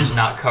and he is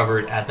not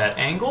covered at that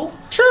angle.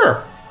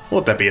 Sure. We'll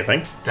let that be a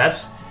thing.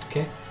 That's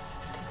okay.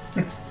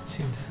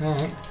 Seems all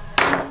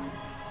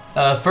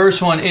right.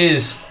 First one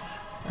is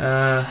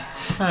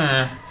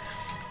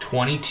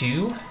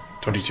 22.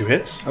 22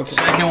 hits. Okay.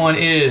 Second one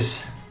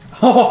is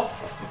Oh,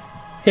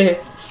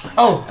 hit.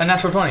 a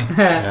natural 20.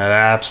 That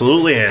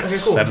absolutely hits.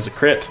 Okay, cool. That is a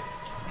crit.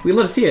 We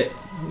love to see it.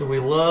 We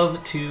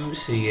love to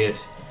see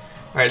it.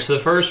 All right, so the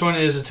first one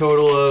is a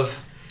total of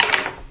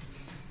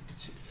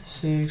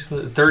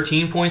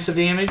 13 points of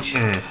damage.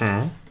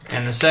 Mm-hmm.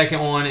 And the second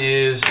one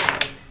is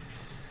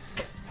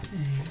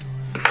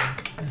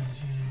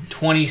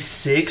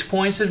 26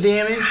 points of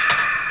damage,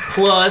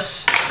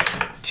 plus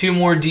 2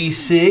 more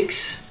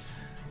d6,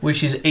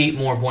 which is 8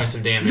 more points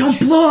of damage. You don't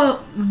blow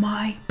up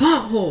my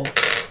butthole.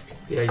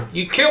 Yeah,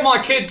 you killed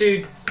my kid,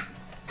 dude.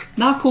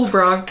 Not cool,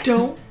 bro.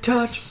 Don't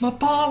touch my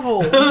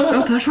bottle.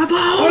 Don't touch my I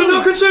butthole. did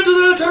not consent to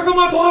that attack on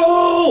my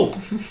bottle.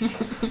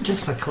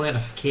 Just for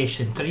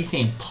clarification, are you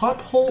saying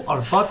pothole or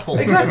butthole?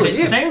 Exactly, It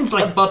yeah. sounds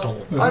like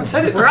butthole. I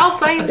said it. We're all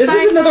saying the Is same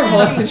this another thing.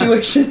 Hawk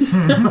situation?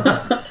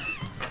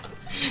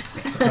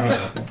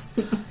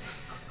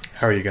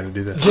 How are you going to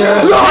do this? So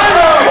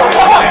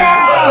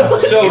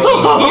he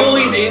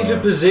heelies into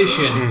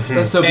position,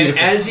 That's so and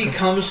beautiful. as he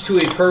comes to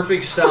a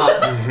perfect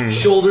stop,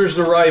 shoulders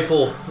the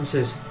rifle and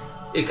says,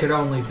 "It could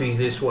only be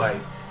this way,"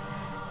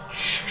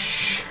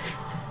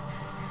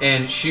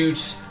 and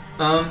shoots.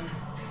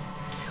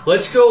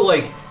 Let's go.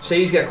 Like, say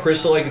he's got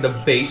crystal like at the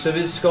base of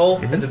his skull,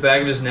 at the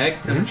back of his neck.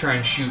 I'm gonna try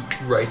and shoot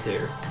right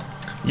there.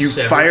 You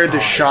Several fire the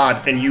times.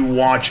 shot, and you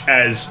watch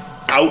as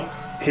out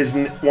his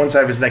one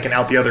side of his neck and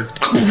out the other,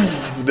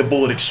 the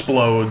bullet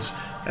explodes,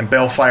 and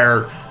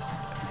Balefire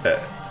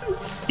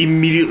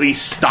immediately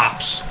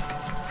stops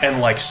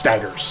and like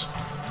staggers.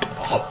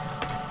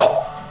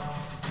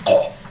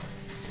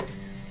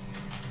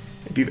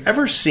 you've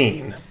ever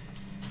seen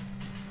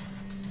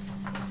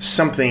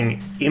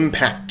something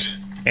impact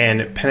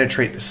and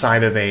penetrate the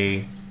side of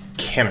a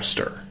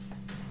canister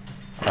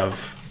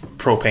of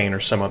propane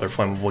or some other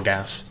flammable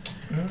gas,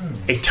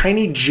 a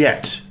tiny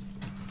jet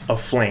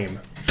of flame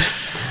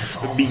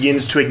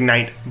begins to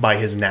ignite by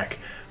his neck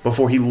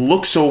before he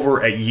looks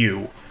over at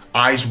you,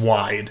 eyes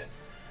wide,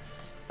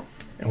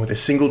 and with a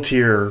single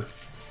tear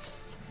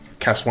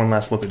casts one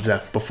last look at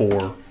Zeph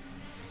before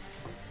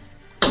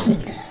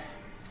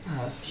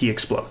he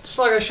explodes. It's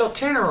like I shot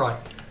Tannerite.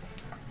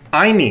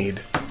 I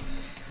need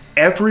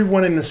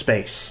everyone in the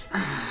space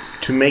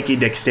to make a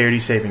dexterity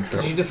saving throw.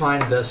 Could you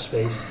define the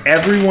space?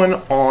 Everyone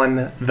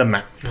on the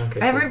map.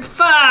 Okay. Every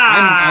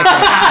fuck.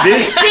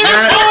 This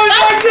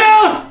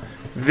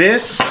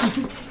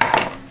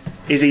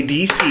is a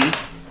DC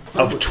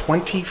of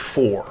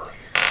 24.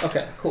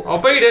 Okay, cool. I'll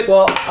beat it.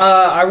 Well,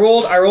 I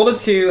rolled a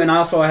 2, and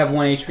also I have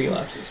 1 HP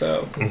left.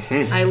 So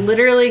I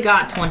literally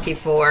got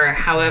 24.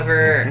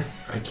 However,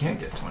 I can't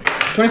get 20.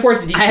 24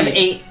 is the DC. I have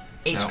 8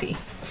 HP.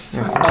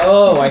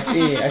 Oh, I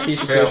see. I see your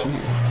situation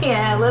here.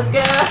 Yeah, let's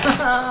go.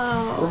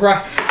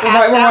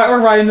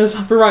 We're riding this.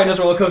 We're riding this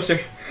roller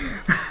coaster.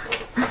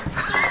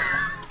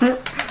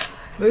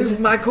 This is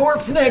my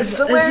corpse next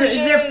to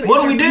Lucius.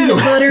 What do we do?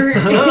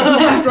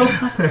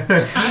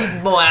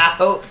 Boy, I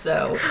hope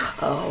so.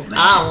 Oh man,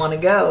 I don't want to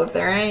go if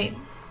there ain't.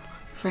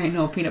 If there ain't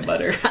no peanut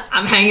butter.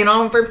 I'm hanging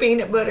on for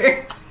peanut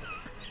butter.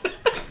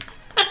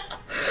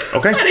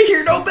 Okay. I didn't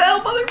hear no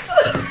bell,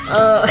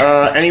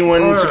 motherfucker.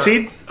 Anyone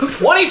succeed?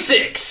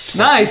 26.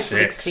 Nice.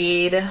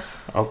 Succeed.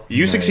 Oh,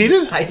 you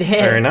succeeded? I did.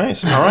 Very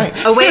nice. All right.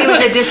 Oh wait, it was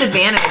a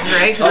disadvantage,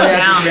 right? Oh, yeah,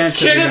 disadvantage.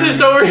 Get this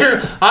over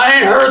here. I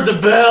ain't heard the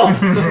bell.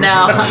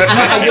 No,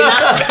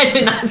 I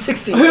did not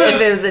succeed.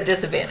 If it was a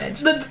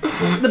disadvantage.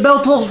 The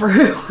bell tolls for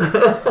who?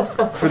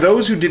 For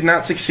those who did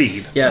not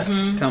succeed.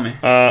 Yes, tell me.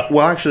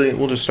 Well, actually,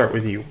 we'll just start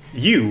with you.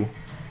 You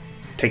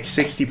take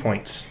 60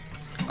 points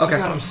Okay.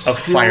 of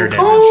fire damage.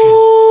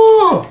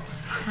 Oh!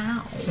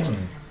 How?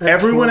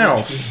 Everyone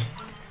else,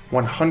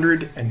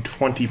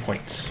 120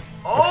 points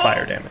of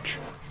fire damage.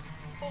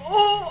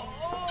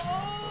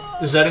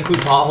 Does that include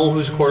Pothole,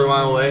 who's a quarter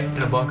mile away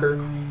in a bunker?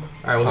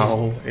 All right,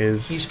 well,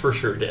 he's Is for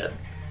sure dead.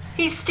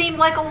 He's steamed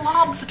like a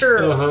lobster.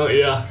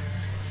 Yeah.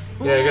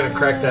 Yeah, I gotta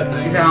crack that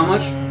thing. Is that how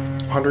much?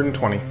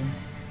 120.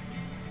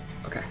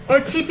 Okay. Or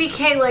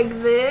TPK like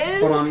this.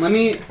 Hold on. Let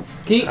me.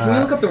 Can we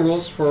look up the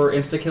rules for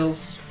insta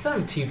kills? It's not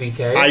a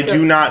TPK. I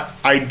do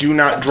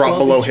not drop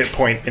below hit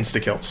point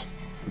insta kills.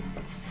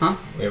 Huh?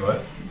 Wait,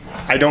 what?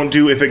 I don't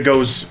do if it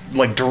goes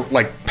like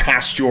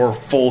past your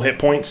full hit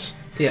points.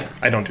 Yeah.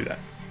 I don't do that.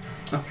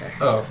 Okay.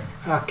 Oh,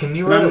 okay. Can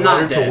you But write a I'm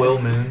not letter to dead.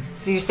 Will Moon?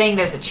 So you're saying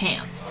there's a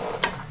chance?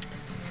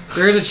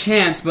 There is a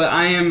chance, but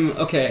I am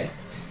okay.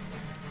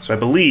 So I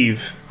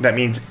believe that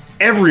means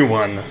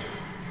everyone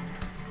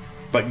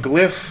but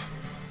Glyph,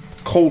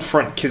 Cold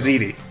Front,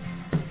 Kazidi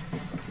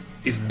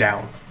is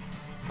down.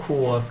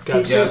 Cool, I've got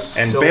And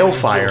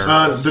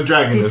Balefire. The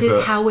dragon This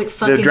is how it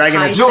fucking The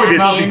dragon ties is- No, it is back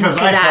not into because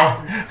I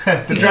that.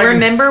 fell. The You dragon.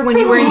 remember when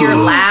you were in your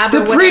lab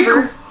or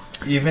whatever?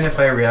 Even if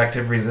I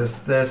reactive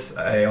resist this,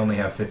 I only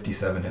have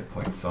 57 hit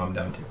points, so I'm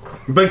down 2.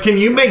 But can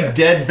you make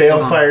dead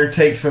Balefire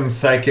take some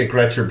psychic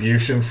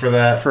retribution for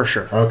that? For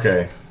sure.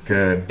 Okay,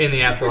 good. In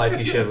the afterlife,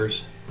 he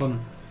shivers.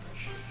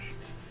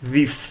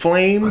 The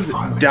flames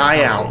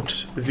die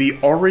out. The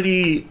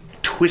already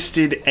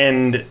twisted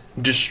and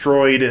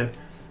destroyed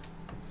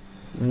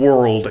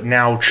world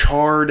now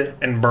charred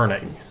and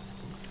burning.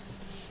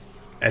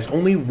 As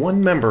only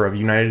one member of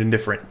United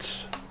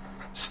Indifference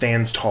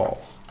stands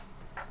tall.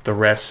 The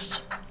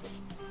rest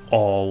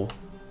all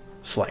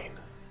slain.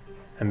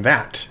 And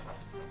that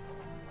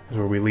is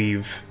where we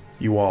leave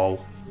you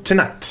all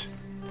tonight.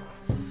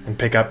 And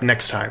pick up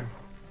next time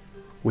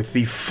with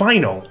the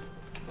final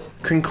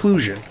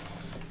conclusion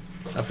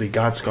of the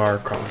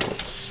Godscar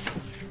Chronicles.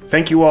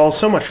 Thank you all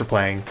so much for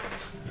playing.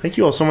 Thank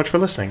you all so much for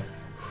listening.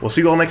 We'll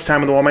see you all next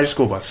time on the Wild Magic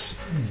School Bus.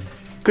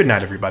 Good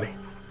night, everybody.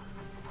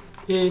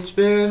 It's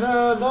been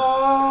a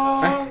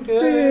long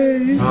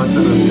day.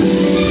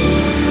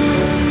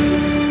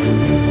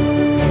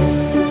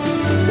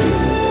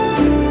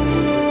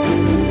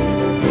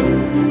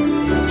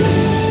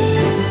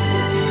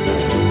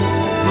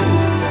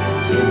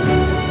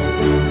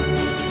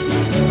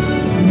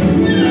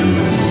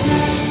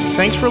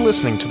 Thanks for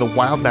listening to the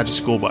Wild Magic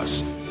School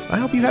Bus. I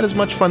hope you had as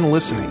much fun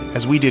listening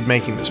as we did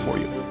making this for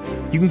you.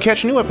 You can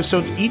catch new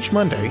episodes each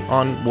Monday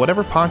on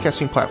whatever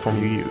podcasting platform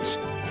you use.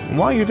 And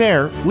while you're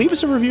there, leave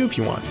us a review if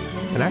you want.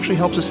 It actually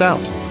helps us out.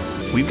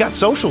 We've got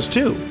socials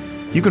too.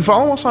 You can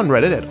follow us on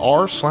Reddit at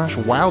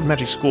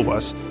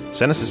r/WildMagicSchoolBus,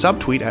 send us a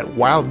subtweet at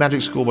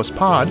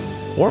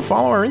WildMagicSchoolBusPod, or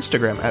follow our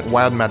Instagram at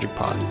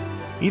WildMagicPod.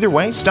 Either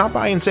way, stop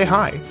by and say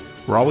hi.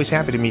 We're always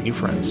happy to meet new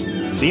friends.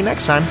 See you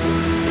next time.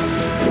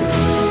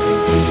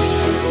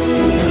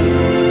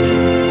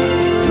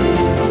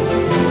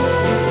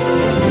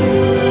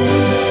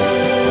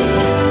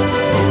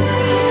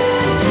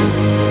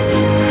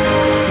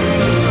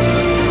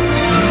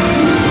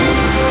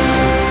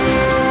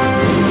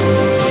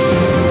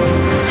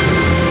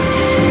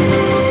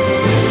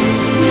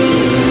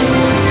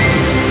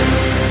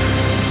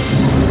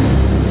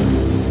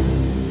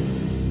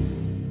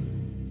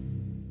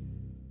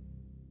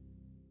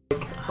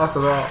 per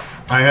roll.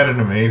 I had an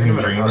amazing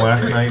dream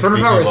last night. Perma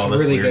Speaking power of is all this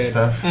really weird good.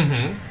 stuff,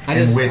 Mm-hmm.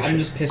 in which I'm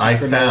just pissed I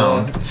for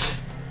found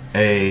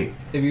If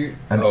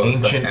an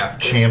ancient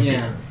champion.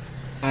 Yeah.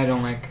 I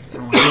don't like.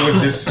 It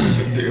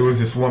was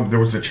this woman. There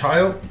was a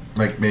child,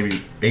 like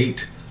maybe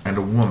 8, and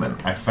a woman.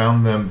 I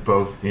found them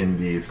both in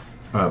these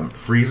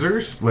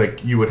freezers,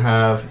 like you would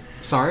have.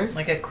 Sorry,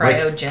 like a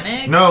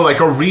cryogenic. No,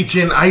 like a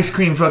reach-in ice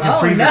cream fucking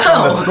freezer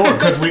from the store,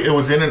 because it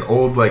was in an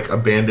old like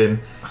abandoned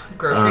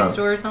grocery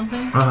store or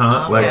something.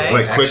 Like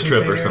Quick Action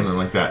Trip or figures? something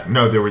like that.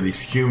 No, there were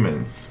these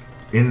humans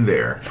in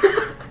there,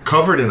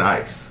 covered in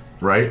ice.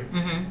 Right?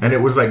 Mm-hmm. And it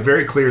was like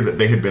very clear that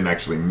they had been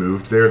actually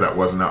moved there. That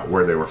was not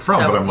where they were from.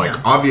 But I'm like,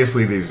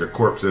 obviously these are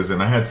corpses.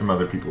 And I had some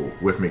other people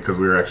with me because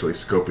we were actually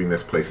scoping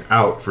this place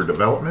out for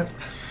development.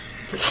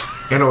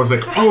 And I was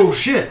like, oh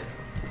shit,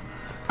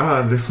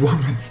 this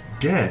woman's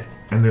dead.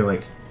 And they're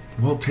like,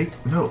 well, take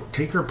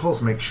her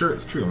pulse, make sure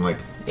it's true. I'm like,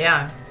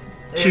 yeah.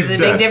 There's she's a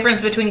dead. big difference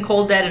between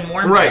cold dead and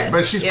warm right, dead.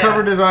 but she's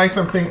covered in ice.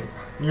 Something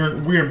you're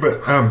weird,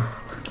 but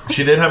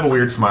she did have a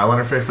weird smile on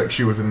her face, like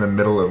she was in the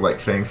middle of like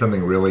saying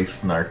something really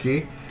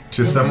snarky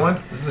to someone.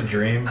 This is a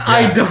dream. Yeah.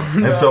 I don't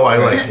know. And so I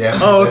like,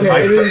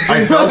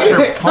 I felt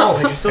her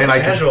pulse, so and I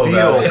could casual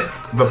about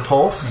feel the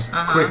pulse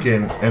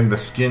quicken and the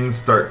skin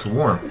start to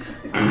warm.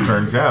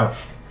 Turns out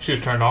She was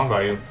turned on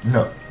by you.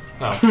 no,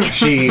 Oh.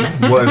 she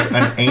was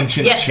an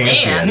ancient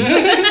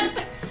champion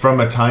from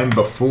a time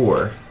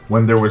before,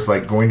 when there was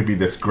like going to be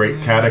this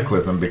great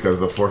cataclysm because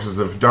the forces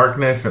of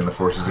darkness and the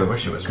forces of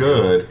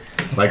good,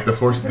 like the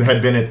force that had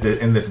been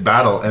in this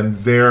battle, and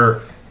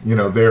their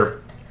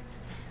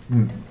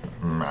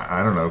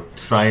I don't know,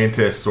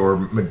 scientists or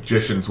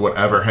magicians,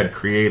 whatever, had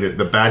created,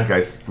 the bad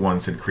guys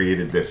ones had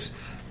created this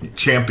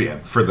champion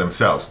for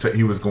themselves.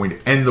 He was going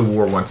to end the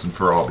war once and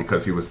for all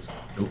because he was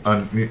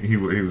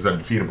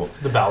undefeatable.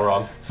 The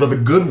Balrog. So the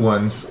good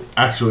ones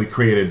actually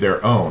created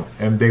their own,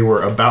 and they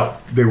were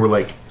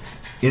like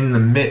in the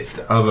midst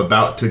of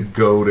about to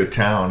go to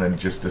town and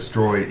just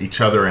destroy each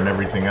other and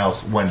everything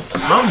else when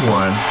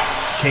someone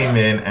came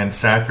in and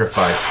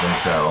sacrificed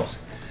themselves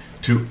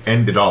to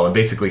end it all and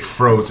basically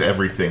froze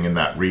everything in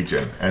that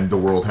region, and the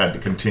world had to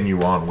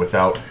continue on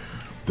without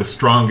the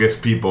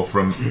strongest people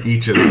from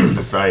each of the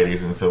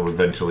societies, and so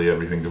eventually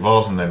everything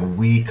devolves, and then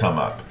we come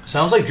up.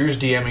 Sounds like Drew's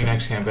DMing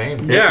next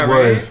campaign. It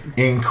was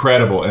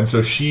incredible. And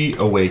so she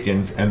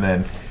awakens, and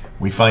then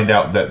we find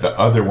out that the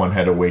other one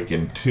had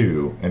awakened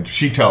too, and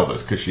she tells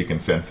us because she can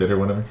sense it or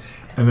whatever.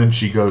 And then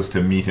she goes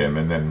to meet him,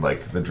 and then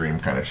like the dream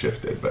kind of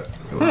shifted, but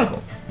it was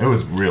cool. It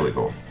was really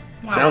cool.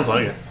 Wow. Sounds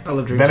like it. I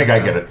love dreams. Then a guy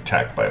get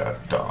attacked by a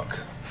dog.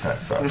 That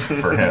sucked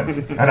for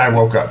him. And I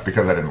woke up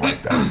because I didn't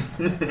like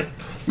that.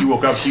 You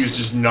woke up, he was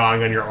just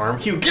gnawing on your arm.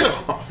 Hugh, get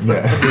off!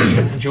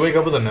 Yeah. Did you wake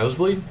up with a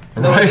nosebleed?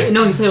 Right?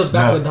 No, he said it was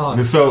back with a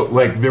dog. So,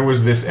 like, there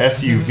was this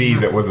SUV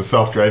that was a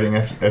self-driving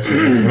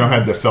SUV.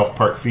 Had the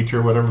self-park feature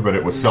or whatever, but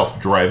it was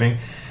self-driving.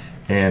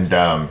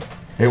 And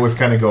it was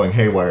kind of going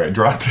haywire. It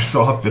dropped us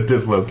off at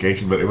this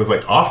location, but it was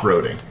like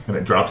off-roading. And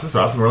it drops us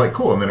off, and we're like,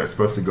 cool. And then it's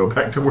supposed to go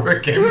back to where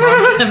it came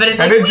from. But it's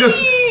and like,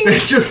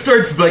 it just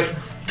starts, like,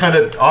 kind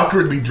of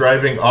awkwardly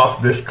driving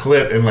off this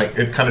cliff, and, like,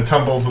 it kind of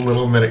tumbles a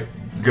little, and then it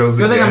goes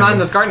Good again. thing I'm not in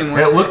this car anymore.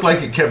 And it looked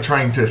like it kept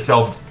trying to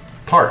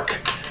self-park.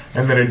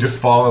 And then it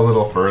just fall a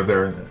little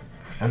further.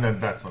 And then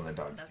that's when the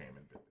dogs